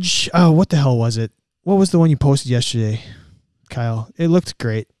fudge. Oh, what the hell was it? What was the one you posted yesterday, Kyle? It looked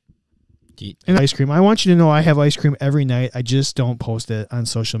great. And ice cream. I want you to know I have ice cream every night. I just don't post it on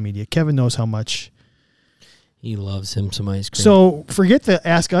social media. Kevin knows how much. He loves him some ice cream. So forget to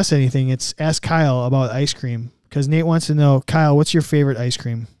ask us anything. It's ask Kyle about ice cream. Because Nate wants to know, Kyle, what's your favorite ice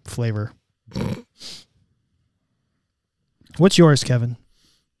cream flavor? What's yours, Kevin?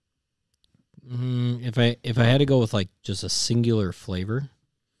 If I had to go with like just a singular flavor,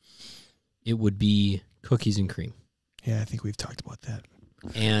 it would be cookies and cream. Yeah, I think we've talked about that.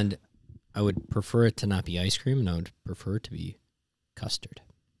 And I would prefer it to not be ice cream, and I would prefer it to be custard.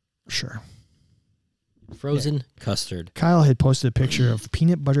 Sure. Frozen custard. Kyle had posted a picture of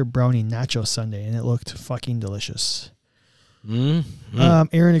peanut butter brownie nacho sundae, and it looked fucking delicious.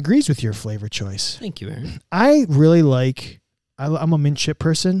 Aaron agrees with your flavor choice. Thank you, Aaron. I really like, I'm a mint chip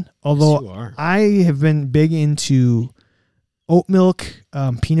person, although Yes, you are. I have been big into oat milk,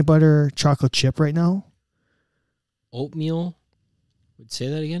 peanut butter, chocolate chip right now. Oatmeal. Say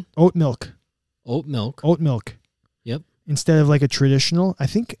that again. Oat milk. Oat milk. Oat milk. Yep. Instead of like a traditional, I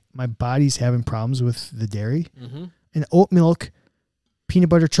think my body's having problems with the dairy. Mm-hmm. And oat milk, peanut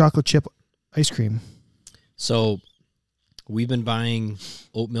butter, chocolate chip ice cream. So we've been buying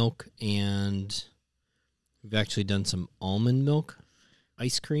oat milk, and we've actually done some almond milk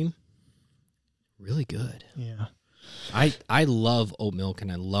ice cream. Really good. Yeah. I love oat milk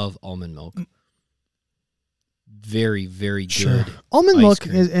and I love almond milk. Very, very good. Sure. Almond ice milk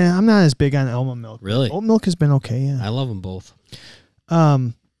cream. is, I'm not as big on almond milk. Really? Oat milk has been okay, yeah. I love them both.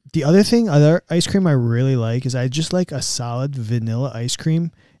 The other ice cream I really like is I just like a solid vanilla ice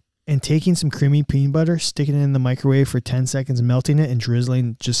cream and taking some creamy peanut butter, sticking it in the microwave for 10 seconds, melting it, and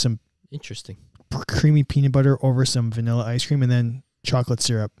drizzling just some Interesting. creamy peanut butter over some vanilla ice cream and then chocolate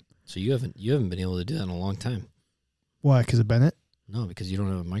syrup. So you haven't been able to do that in a long time. Why? Because of Bennett? No, because you don't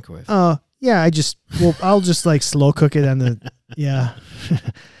have a microwave. Yeah, I'll just like slow cook it on the, yeah.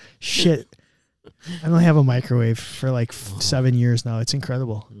 Shit. I don't have a microwave for like 7 years now. It's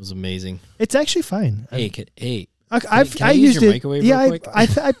incredible. It was amazing. It's actually fine. Hey, can I use used your it. microwave Yeah, real quick?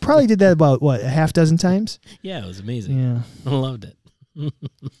 I probably did that about what, a half dozen times. Yeah, it was amazing. Yeah. I loved it.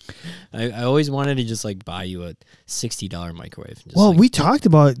 I always wanted to just like buy you a $60 microwave. Just Well, like, we talked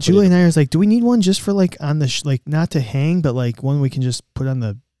about Julie it- and I was like, do we need one just for like on the like not to hang, but like one we can just put on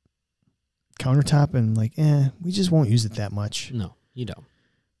the countertop and like, we just won't use it that much. No, you don't.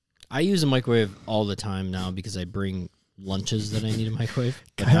 I use a microwave all the time now because I bring lunches that I need a microwave,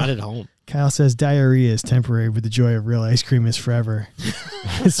 but not at home. Kyle says diarrhea is temporary, but the joy of real ice cream is forever.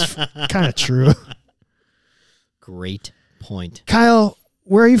 It's kind of true. Great point. Kyle,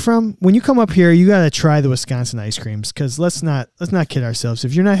 where are you from? When you come up here, you got to try the Wisconsin ice creams because let's not kid ourselves.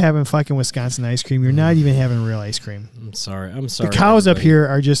 If you're not having fucking Wisconsin ice cream, you're not even having real ice cream. I'm sorry. The cows up everybody. here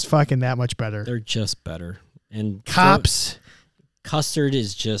are just fucking that much better. They're just better. And Cops. Custard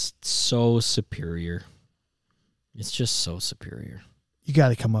is just so superior. It's just so superior. You got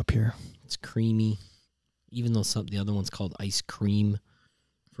to come up here. It's creamy. Even though the other one's called ice cream,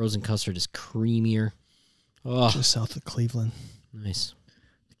 frozen custard is creamier. Oh, Just south of Cleveland. nice.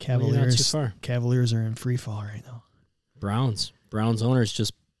 The Well, you're not too far. Cavaliers are in free fall right now. Browns owners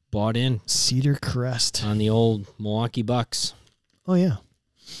just bought in Cedar Crest. on the old Milwaukee Bucks. Oh yeah.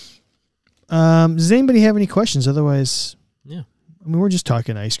 Does anybody have any questions? Otherwise, Yeah, I mean, we're just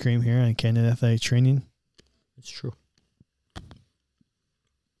talking ice cream here on Canada Athletic Training. it's true.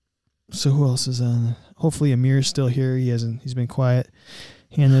 So who else is on? Hopefully Amir's still here. He's been quiet.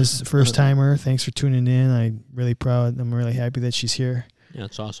 Hannah's first timer. Thanks for tuning in. I'm really proud. I'm really happy that she's here. Yeah,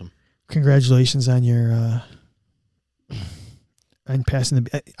 it's awesome. Congratulations on your on passing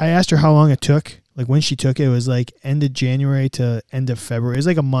the. I asked her how long it took. Like when she took it, it was like end of January to end of February. It was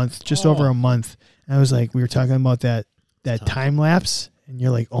like a month, just over a month. And I was like, we were talking about that time lapse, and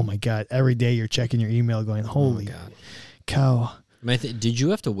you're like, oh my god, every day you're checking your email, going, holy God. cow. Did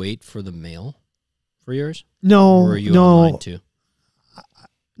you have to wait for the mail for yours? No, Or were you online too?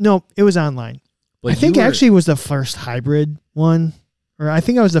 no, it was online. But I think you were- actually it was the first hybrid one, or I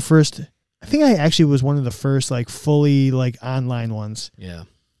think I was the first. I think I actually was one of the first like fully like online ones. Yeah,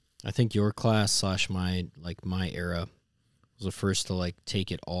 I think your class / my era was the first to like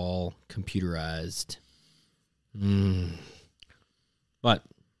take it all computerized. But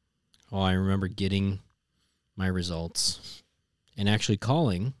I remember getting my results and actually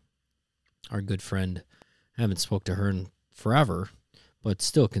calling our good friend. I haven't spoke to her in forever, but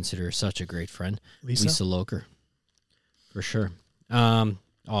still consider her such a great friend, Lisa Loker, for sure.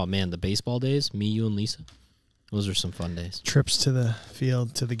 Oh man, the baseball days, me, you, and Lisa. Those are some fun days. Trips to the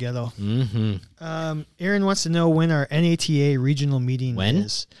field, to the ghetto. Mm-hmm. Aaron wants to know when our NATA regional meeting When?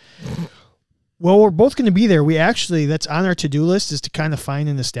 is. Well, we're both going to be there. We actually, that's on our to-do list, is to kind of find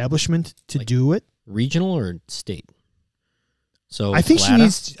an establishment to do it. Regional or state? So I think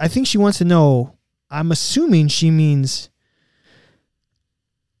Plata? I think she wants to know. I'm assuming she means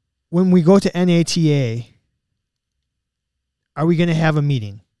when we go to NATA, are we going to have a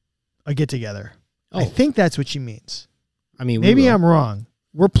meeting, a get together? I Oh. think that's what she means. I mean, Maybe we will. I'm wrong.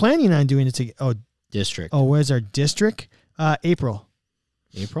 We're planning on doing it together. District. Where's our district? April.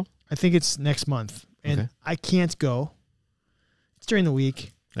 April? I think it's next month. And Okay. I can't go. It's during the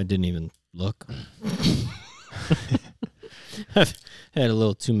week. I didn't even look. I've had a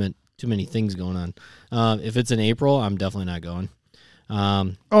little too many things going on. If it's in April, I'm definitely not going.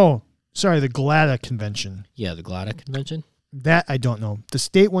 Oh, sorry, the GLADA convention. Yeah, the GLADA convention. That I don't know. The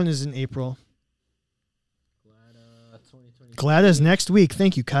state one is in April. GLADA 2020. GLADA is next week.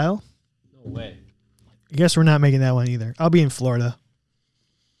 Thank you, Kyle. No way. I guess we're not making that one either. I'll be in Florida.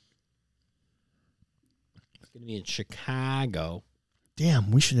 It's gonna be in Chicago.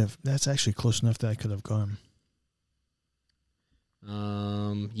 Damn, we should have. That's actually close enough that I could have gone.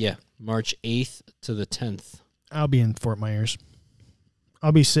 Yeah, March 8th to the 10th. I'll be in Fort Myers.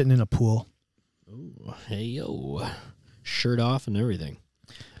 I'll be sitting in a pool. Ooh, hey yo, shirt off and everything.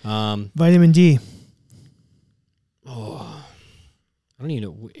 Vitamin D. Oh, I don't even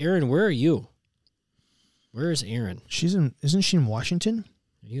know. Aaron, where are you? Where is Aaron? Isn't she in Washington?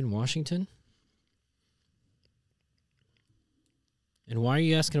 Are you in Washington? And why are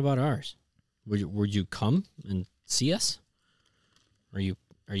you asking about ours? Would you come and see us? Are you?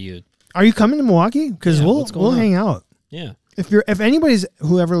 Are you coming to Milwaukee? Because Yeah, we'll what's going on? hang out. Yeah. If anybody's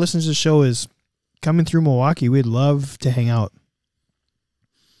whoever listens to the show is coming through Milwaukee, we'd love to hang out.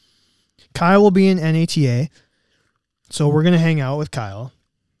 Kyle will be in NATA, so we're gonna hang out with Kyle.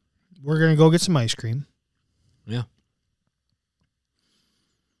 We're gonna go get some ice cream. Yeah.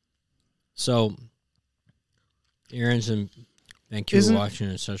 So, Aaron's in Vancouver,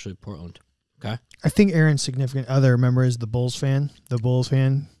 Washington, essentially Portland. Okay. I think Aaron's significant other, remember, is the Bulls fan. The Bulls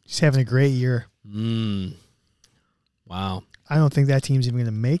fan. He's having a great year. Wow. I don't think that team's even going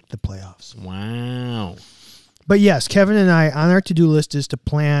to make the playoffs. Wow. But yes, Kevin and I, on our to-do list is to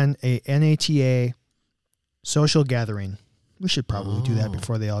plan a NATA social gathering. We should probably do that Oh.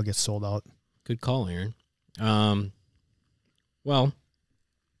 before they all get sold out. Good call, Aaron. Well,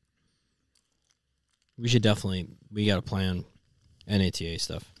 we got to plan NATA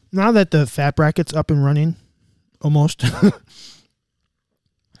stuff. Now that the fat bracket's up and running, almost,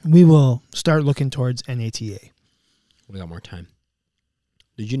 we will start looking towards NATA. We got more time.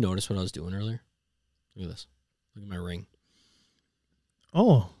 Did you notice what I was doing earlier? Look at this. Look at my ring.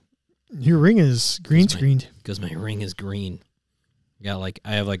 Oh, your ring is green screened. Because my ring is green. I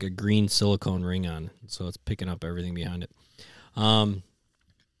have like a green silicone ring on, so it's picking up everything behind it.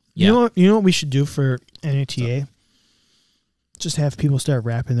 Yeah. You know what we should do for NATA? Just have people start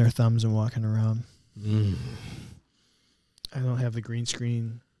wrapping their thumbs and walking around. I don't have the green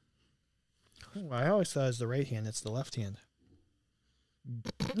screen. Oh, I always thought it was the right hand. It's the left hand.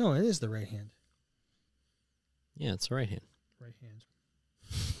 No, it is the right hand. Yeah, it's the right hand. Right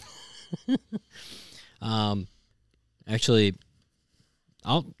hand. Actually,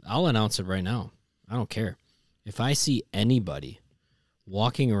 I'll announce it right now. I don't care. If I see anybody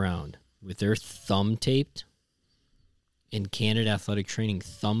walking around with their thumb taped in Canada Athletic Training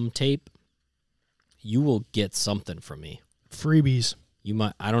thumb tape, you will get something from me. Freebies.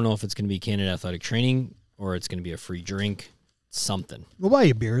 I don't know if it's going to be Canada Athletic Training or it's going to be a free drink, something. We'll buy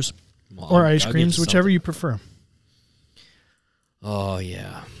you beers Well, or I'll ice get creams, you whichever something. you prefer. Oh,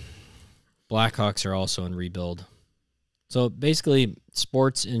 yeah. Blackhawks are also in rebuild. So basically,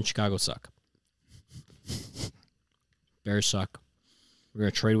 sports in Chicago suck. Bears suck. We're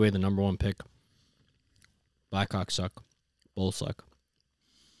going to trade away the number one pick. Blackhawks suck. Bulls suck.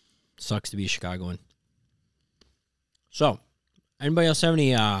 Sucks to be a Chicagoan. So, anybody else have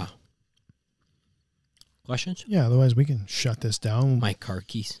any questions? Yeah, otherwise we can shut this down. My car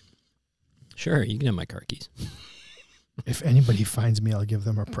keys. Sure, you can have my car keys. If anybody finds me, I'll give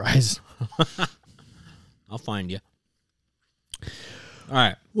them a prize. I'll find you. All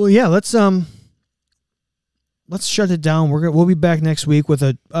right. Well, yeah, let's shut it down. We'll be back next week with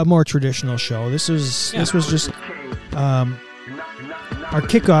a more traditional show. This was just our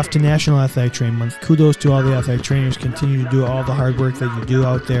kickoff to National Athletic Training Month. Kudos to all the athletic trainers. Continue to do all the hard work that you do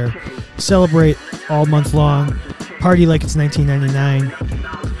out there. Celebrate all month long. Party like it's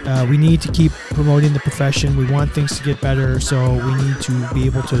 1999. We need to keep promoting the profession. We want things to get better, so we need to be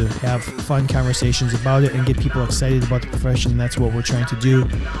able to have fun conversations about it and get people excited about the profession. That's what we're trying to do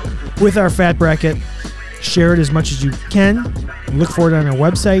with our Fat Bracket. Share it as much as you can. Look for it on our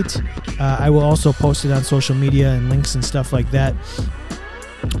website. I will also post it on social media and links and stuff like that.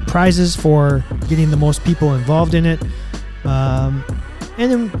 Prizes for getting the most people involved in it. And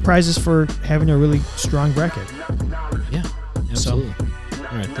then prizes for having a really strong bracket. Yeah, absolutely.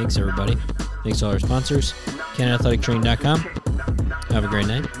 All right, thanks, everybody. Thanks to all our sponsors, CanadaAthleticTraining.com, Have a great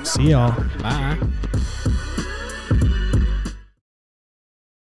night. See y'all. Bye.